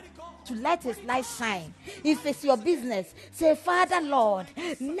want God to let his light shine. If it's your business, say, Father Lord,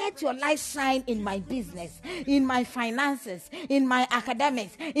 let your light shine in my business, in my finances, in my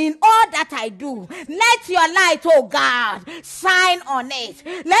academics, in all that I do. Let your light, oh God, shine on it.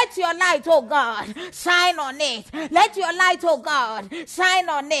 Let your light, oh God, shine on it. Let your light, oh God, shine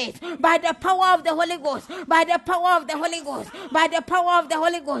on it. By the power of the Holy Ghost, by the power of the Holy Ghost, by the power of the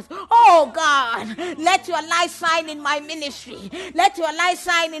Holy Ghost. Oh God, let your light shine in my ministry. Let your light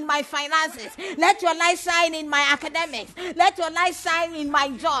shine in my finances. Let your light shine in my academics. Let your light shine in my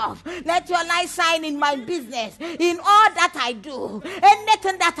job. Let your light shine in my business. In all that I do.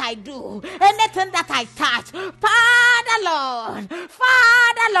 Anything that I do. Anything that I touch. Father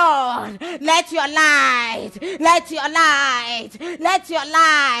Lord, let your light, let your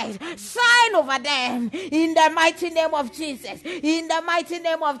light shine over them. In the mighty name of Jesus. In the mighty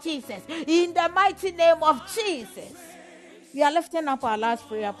name of Jesus. In the mighty name of Jesus. We are lifting up our last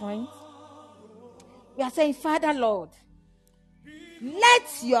prayer point. We are saying, Father Lord,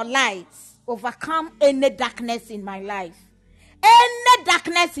 let your light overcome any darkness in my life. Any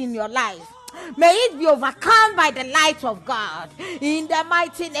darkness in your life, may it be overcome by the light of God. In the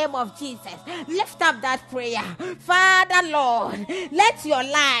mighty name of Jesus. Lift up that prayer. Father Lord, let your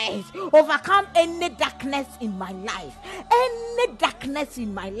light overcome any darkness in my life. Any darkness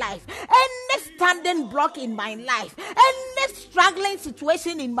in my life. Any standing block in my life. Any struggling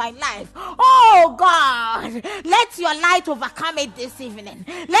situation in my life. Oh God, let your light overcome it this evening.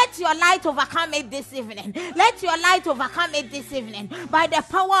 Let your light overcome it this evening. Let your light overcome it this evening. By the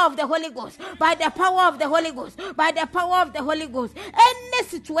power of the Holy Ghost. By the power of the Holy Ghost. By the power of the Holy Ghost. Any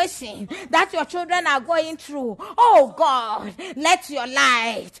situation that your children are going through, oh God, let your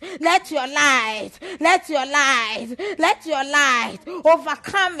light, let your light, let your light, let your light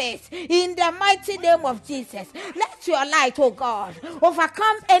overcome it in the mighty name of Jesus. Let your light, oh God,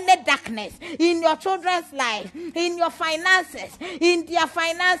 overcome any darkness in your children's life, in your finances, in their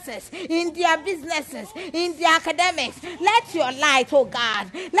finances, in their businesses, in their academics. Let your light, oh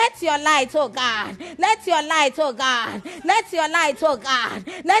God, let your light, oh God, let your light, oh God, let your light, oh God,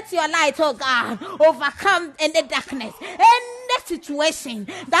 let your light, oh God, overcome any darkness, any situation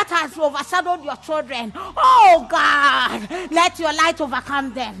that has overshadowed your children. Oh God, let your light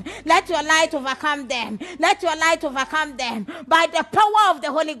overcome them. Let your light overcome them. Let your light overcome them by the power of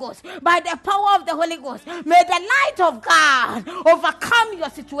the Holy Ghost. By the power of the Holy Ghost, may the light of God overcome your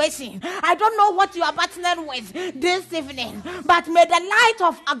situation. I don't know what you are battling with this evening, but may the light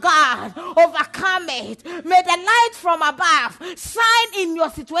of God overcome it. May the light from above shine in your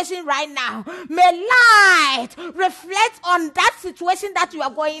situation right now. May light reflect on that situation that you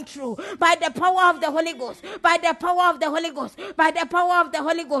are going through by the power of the Holy Ghost. By the power of the Holy Ghost. By the power of the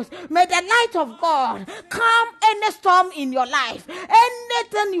Holy Ghost. May the light of God calm any storm in your life.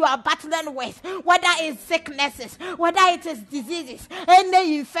 Anything you are battling with, whether it's sicknesses, whether it is diseases,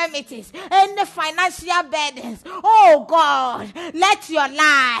 any infirmities, any financial burdens. Oh God, let your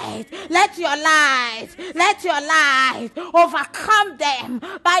light, let your light, let your light overcome them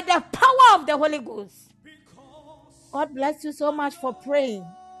by the power of the Holy Ghost. God bless you so much for praying.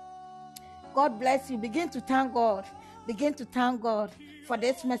 God bless you. Begin to thank God. Begin to thank God for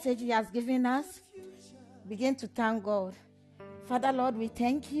this message He has given us. Begin to thank God. Father Lord, we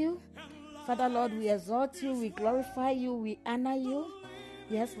thank you. Father Lord, we exalt you. We glorify you. We honor you.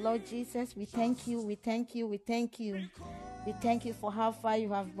 Yes, Lord Jesus, we thank you. We thank you. We thank you. We thank you for how far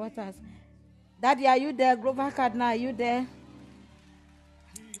you have brought us. Daddy, are you there? Grover Cardinal, are you there?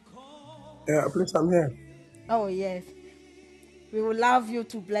 Yeah, please, I'm here. Oh, yes. We would love you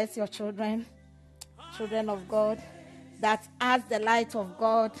to bless your children, children of God, that as the light of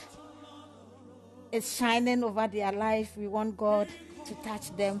God is shining over their life, we want God to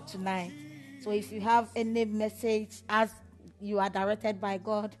touch them tonight. So if you have any message as you are directed by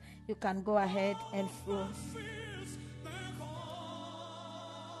God, you can go ahead and flow.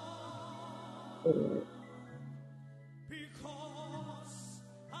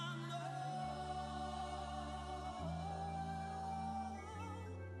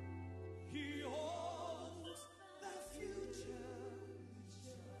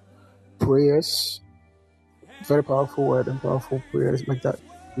 prayers, very powerful word and powerful prayers like that.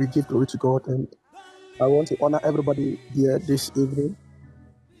 We give glory to God, and I want to honor everybody here this evening.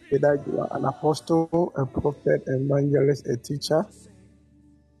 Whether you are an apostle, a prophet, an evangelist, a teacher,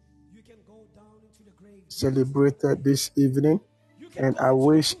 celebrated this evening, and I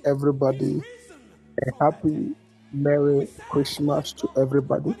wish everybody a happy Merry Christmas to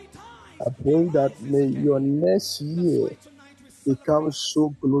everybody. I pray that may your next year become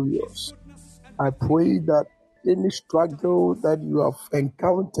so glorious. I pray that any struggle that you have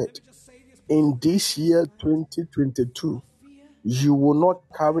encountered in this year 2022, you will not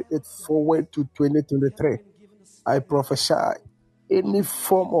carry it forward to 2023. I prophesy any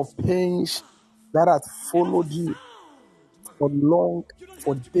form of pains that has followed you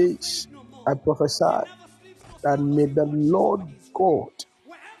for days, I prophesy that may the Lord God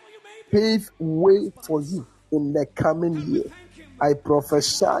pave way for you in the coming year. I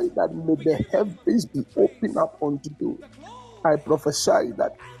prophesy that may the heavens be opened up unto you. I prophesy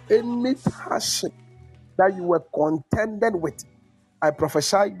that any passion that you were contended with, I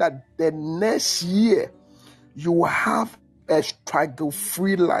prophesy that the next year you will have a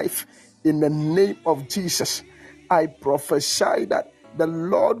struggle-free life in the name of Jesus. I prophesy that the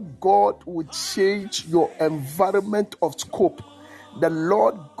Lord God will change your environment of scope. The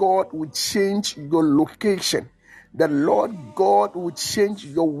Lord God will change your location. The Lord God will change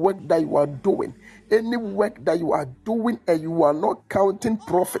your work that you are doing. Any work that you are doing and you are not counting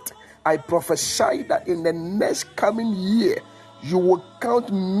profit, I prophesy that in the next coming year, you will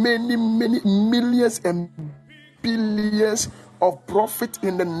count many, many millions and billions of profit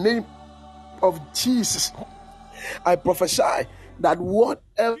in the name of Jesus. I prophesy that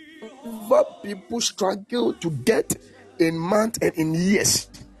whatever people struggle to get in months and in years,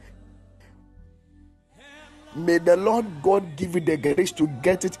 may the Lord God give you the grace to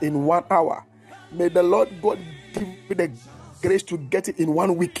get it in 1 hour. May the Lord God give you the grace to get it in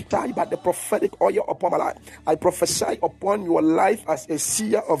 1 week. By the prophetic oil upon my life, I prophesy upon your life as a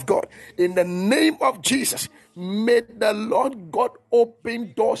seer of God. In the name of Jesus, may the Lord God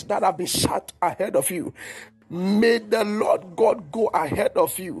open doors that have been shut ahead of you. May the Lord God go ahead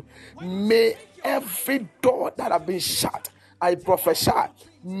of you. May every door that have been shut, I prophesy,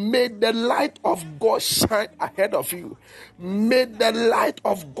 may the light of God shine ahead of you. May the light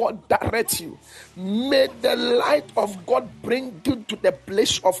of God direct you. May the light of God bring you to the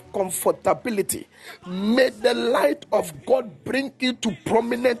place of comfortability. May the light of God bring you to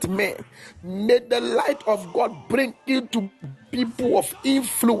prominent men. May the light of God bring you to people of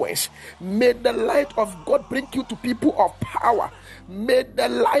influence. May the light of God bring you to people of power. May the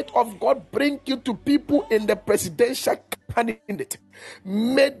light of God bring you to people in the presidential candidate.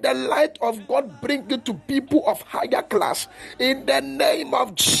 May the light of God bring you to people of higher class. In the name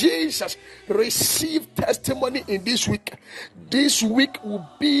of Jesus, receive testimony in this week. This week will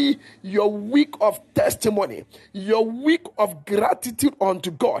be your week of testimony, your week of gratitude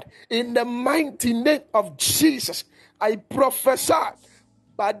unto God. In the mighty name of Jesus, I prophesy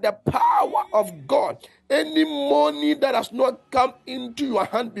by the power of God, any money that has not come into your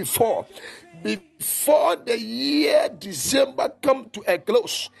hand before the year December come to a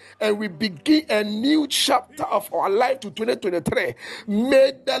close and we begin a new chapter of our life to 2023,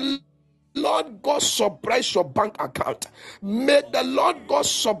 may the Lord God surprise your bank account. May the Lord God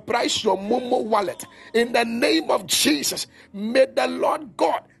surprise your Momo wallet. In the name of Jesus, may the Lord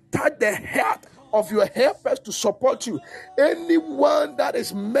God touch the heart of your helpers to support you. Anyone that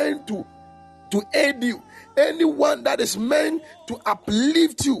is meant to aid you, anyone that is meant to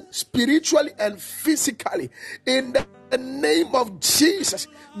uplift you spiritually and physically, in the name of Jesus,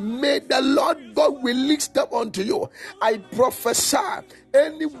 may the Lord God release them unto you. I prophesy,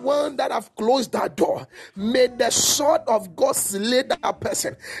 anyone that have closed that door, may the sword of God slay that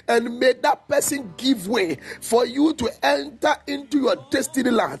person, and may that person give way for you to enter into your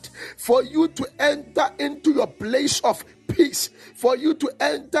destiny land, for you to enter into your place of peace, for you to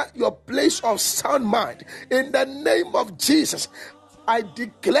enter your place of sound mind. In the name of Jesus, I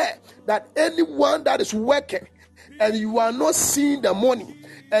declare that anyone that is working and you are not seeing the money,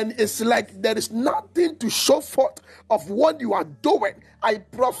 and it's like there is nothing to show forth of what you are doing, I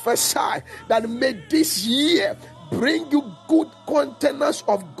prophesy that may this year bring you good containers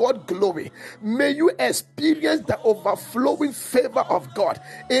of God glory. May you experience the overflowing favor of God.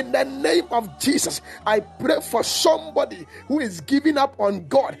 In the name of Jesus, I pray for somebody who is giving up on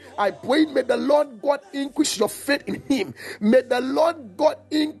God. I pray, may the Lord God increase your faith in Him. May the Lord God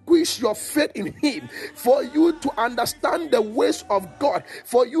increase your faith in Him, for you to understand the ways of God,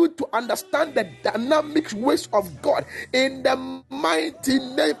 for you to understand the dynamic ways of God. In the mighty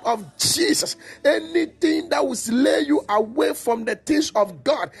name of Jesus, anything that will slay you away from the things of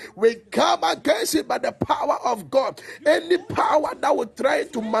God, we come against it by the power of God. Any power that will try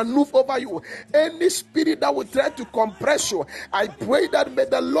to maneuver over you, any spirit that will try to compress you, I pray that may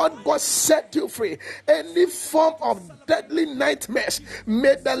the Lord God set you free. Any form of deadly nightmares,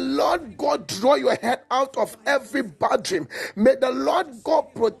 may the Lord God draw your head out of every bad dream. May the Lord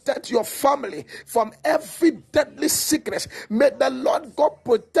God protect your family from every deadly sickness. May the Lord God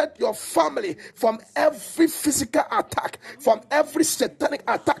protect your family from every physical attack, from every satanic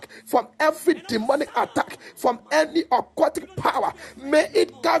attack, from every demonic attack, from any occultic power. May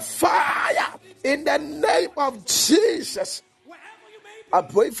it catch fire in the name of Jesus. I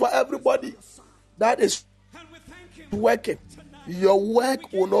pray for everybody that is working. Your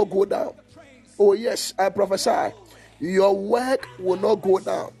work will not go down. Oh yes, I prophesy. Your work will not go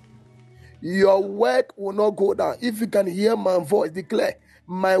down. Your work will not go down. If you can hear my voice, declare,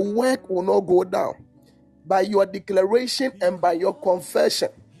 my work will not go down. By your declaration and by your confession,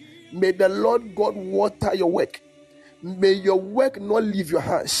 may the Lord God water your work. May your work not leave your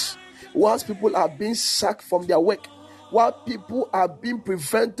hands. Whilst people are being sacked from their work, while people are being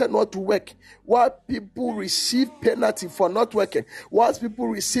prevented not to work, while people receive penalty for not working, whilst people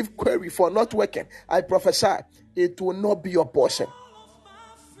receive query for not working, I prophesy, it will not be your portion.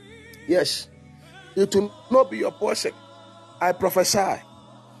 Yes, it will not be your portion. I prophesy,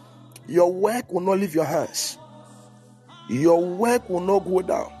 your work will not leave your hands. Your work will not go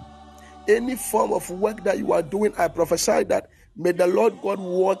down. Any form of work that you are doing, I prophesy that may the Lord God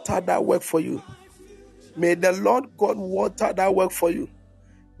water that work for you. May the Lord God water that work for you.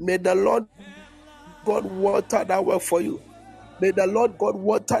 May the Lord God water that work for you. May the Lord God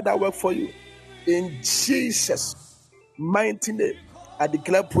water that work for you. In Jesus' mighty name, I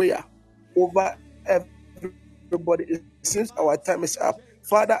declare prayer over everybody. It seems our time is up.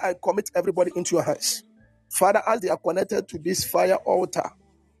 Father, I commit everybody into your hands. Father, as they are connected to this fire altar,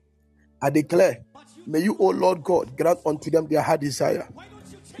 I declare, may you, O Lord God, grant unto them their heart desire.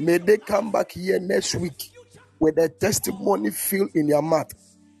 May they come back here next week with a testimony filled in your mouth.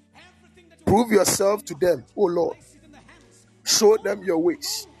 Prove yourself to them, O Lord. Show them your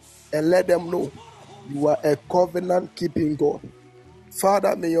ways and let them know you are a covenant-keeping God.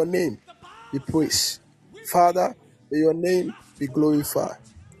 Father, may your name be praised. Father, may your name be glorified.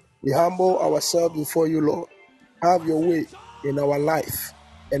 We humble ourselves before you, Lord. Have your way in our life,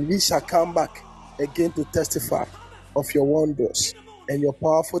 and we shall come back again to testify of your wonders and your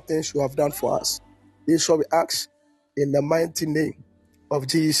powerful things you have done for us. This shall we ask in the mighty name of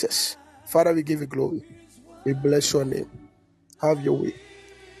Jesus. Father, we give you glory. We bless your name. Have your way.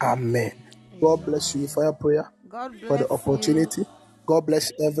 Amen. God bless you for your prayer, for the opportunity. God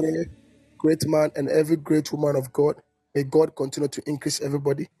bless every great man and every great woman of God. May God continue to increase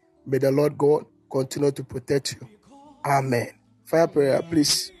everybody. May the Lord God continue to protect you. Amen. Fire prayer,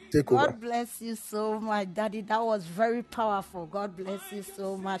 please take over. God bless you so much, Daddy. That was very powerful. God bless you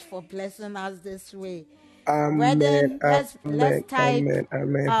so much for blessing us this way. Amen. Brethren, let's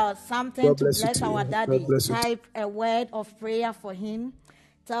type something God to bless bless our Daddy. Bless type a word of prayer for him.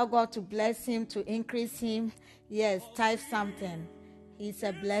 Tell God to bless him, to increase him. Yes, type something. He's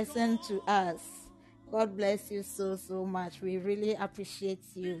a blessing to us. God bless you so, so much. We really appreciate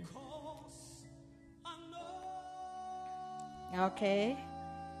you. Okay.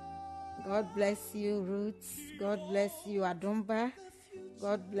 God bless you, Roots. God bless you, Adumba.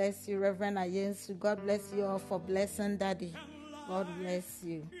 God bless you, Reverend Ayensu. God bless you all for blessing Daddy. God bless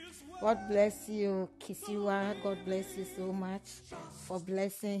you. God bless you, Kisiwa. God bless you so much for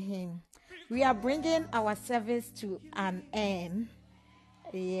blessing him. We are bringing our service to an end.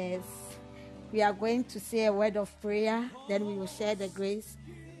 Yes. We are going to say a word of prayer. Then we will share the grace.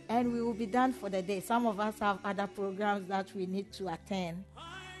 And we will be done for the day. Some of us have other programs that we need to attend.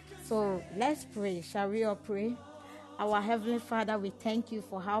 So let's pray. Shall we all pray? Our Heavenly Father, we thank you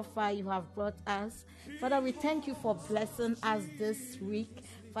for how far you have brought us. Father, we thank you for blessing us this week.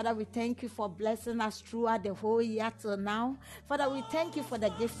 Father, we thank you for blessing us throughout the whole year till now. Father, we thank you for the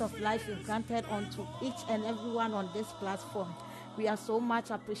gift of life you've granted unto each and everyone on this platform. We are so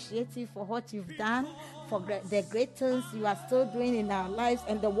much appreciative for what you've done, for the great things you are still doing in our lives,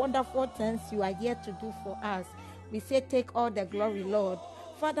 and the wonderful things you are here to do for us. We say, take all the glory, Lord.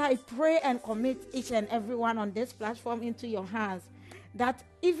 Father, I pray and commit each and everyone on this platform into your hands, that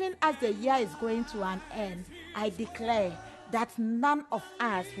even as the year is going to an end, I declare that none of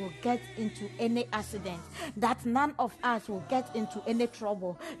us will get into any accident, that none of us will get into any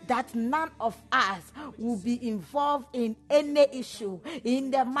trouble, that none of us will be involved in any issue.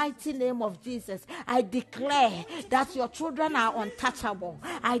 In the mighty name of Jesus, I declare that your children are untouchable.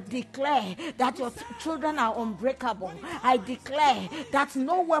 I declare that your children are unbreakable. I declare that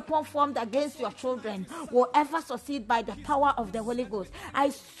no weapon formed against your children will ever succeed by the power of the Holy Ghost.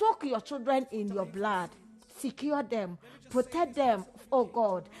 I soak your children in your blood. Secure them, protect them, oh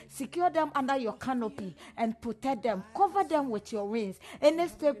God. Secure them under your canopy and protect them. Cover them with your wings. Any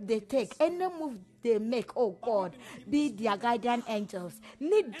step they take, any move they make, oh God, be their guardian angels.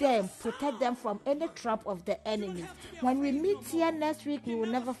 Lead them, protect them from any trap of the enemy. When we meet here next week, we will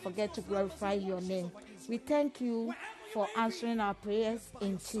never forget to glorify your name. We thank you for answering our prayers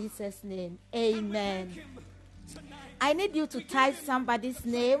in Jesus' name. Amen. I need you to type somebody's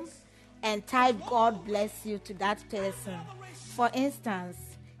name and type God bless you to that person. For instance,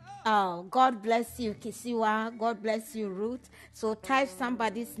 God bless you, Kisiwa. God bless you, Ruth. So type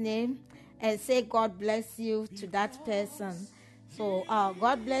somebody's name and say God bless you to that person. So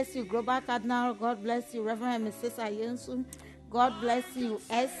God bless you, Global Cardinal. God bless you, Reverend and Mrs. Ayensu. God bless you,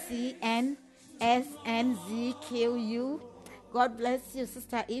 SCNSNZQU. God bless you,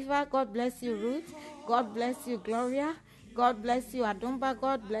 Sister Eva. God bless you, Ruth. God bless you, Gloria. God bless you, Adumba.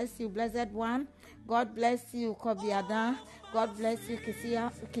 God bless you, Blessed One. God bless you, Kobiada. God bless you,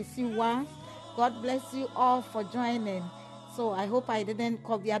 Kisiwa. God bless you all for joining. So I hope I didn't,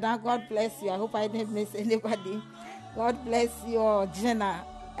 Kobiada, God bless you. I hope I didn't miss anybody. God bless you all, Jenna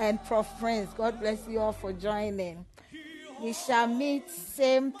and Prof. Prince. God bless you all for joining. We shall meet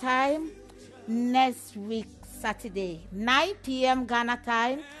same time next week, Saturday, 9 p.m. Ghana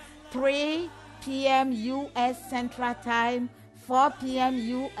time, 3 p.m. U.S. Central Time, 4 p.m.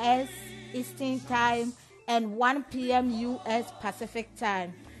 U.S. Eastern Time, and 1 p.m. U.S. Pacific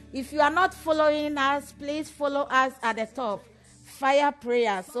Time. If you are not following us, please follow us at the top, Fire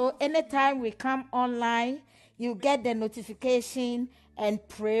Prayer. So anytime we come online, you get the notification and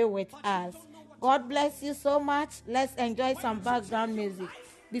pray with us. God bless you so much. Let's enjoy some background music.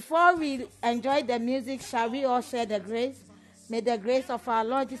 Before we enjoy the music, shall we all share the grace? May the grace of our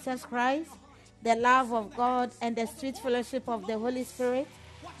Lord Jesus Christ, the love of God, and the sweet fellowship of the Holy Spirit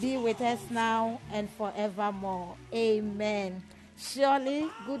be with us now and forevermore. Amen. Surely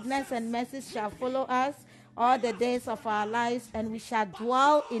goodness and mercy shall follow us all the days of our lives, and we shall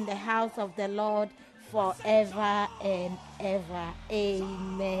dwell in the house of the Lord forever and ever.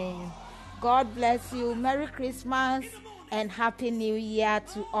 Amen. God bless you. Merry Christmas and Happy New Year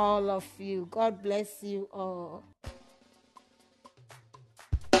to all of you. God bless you all.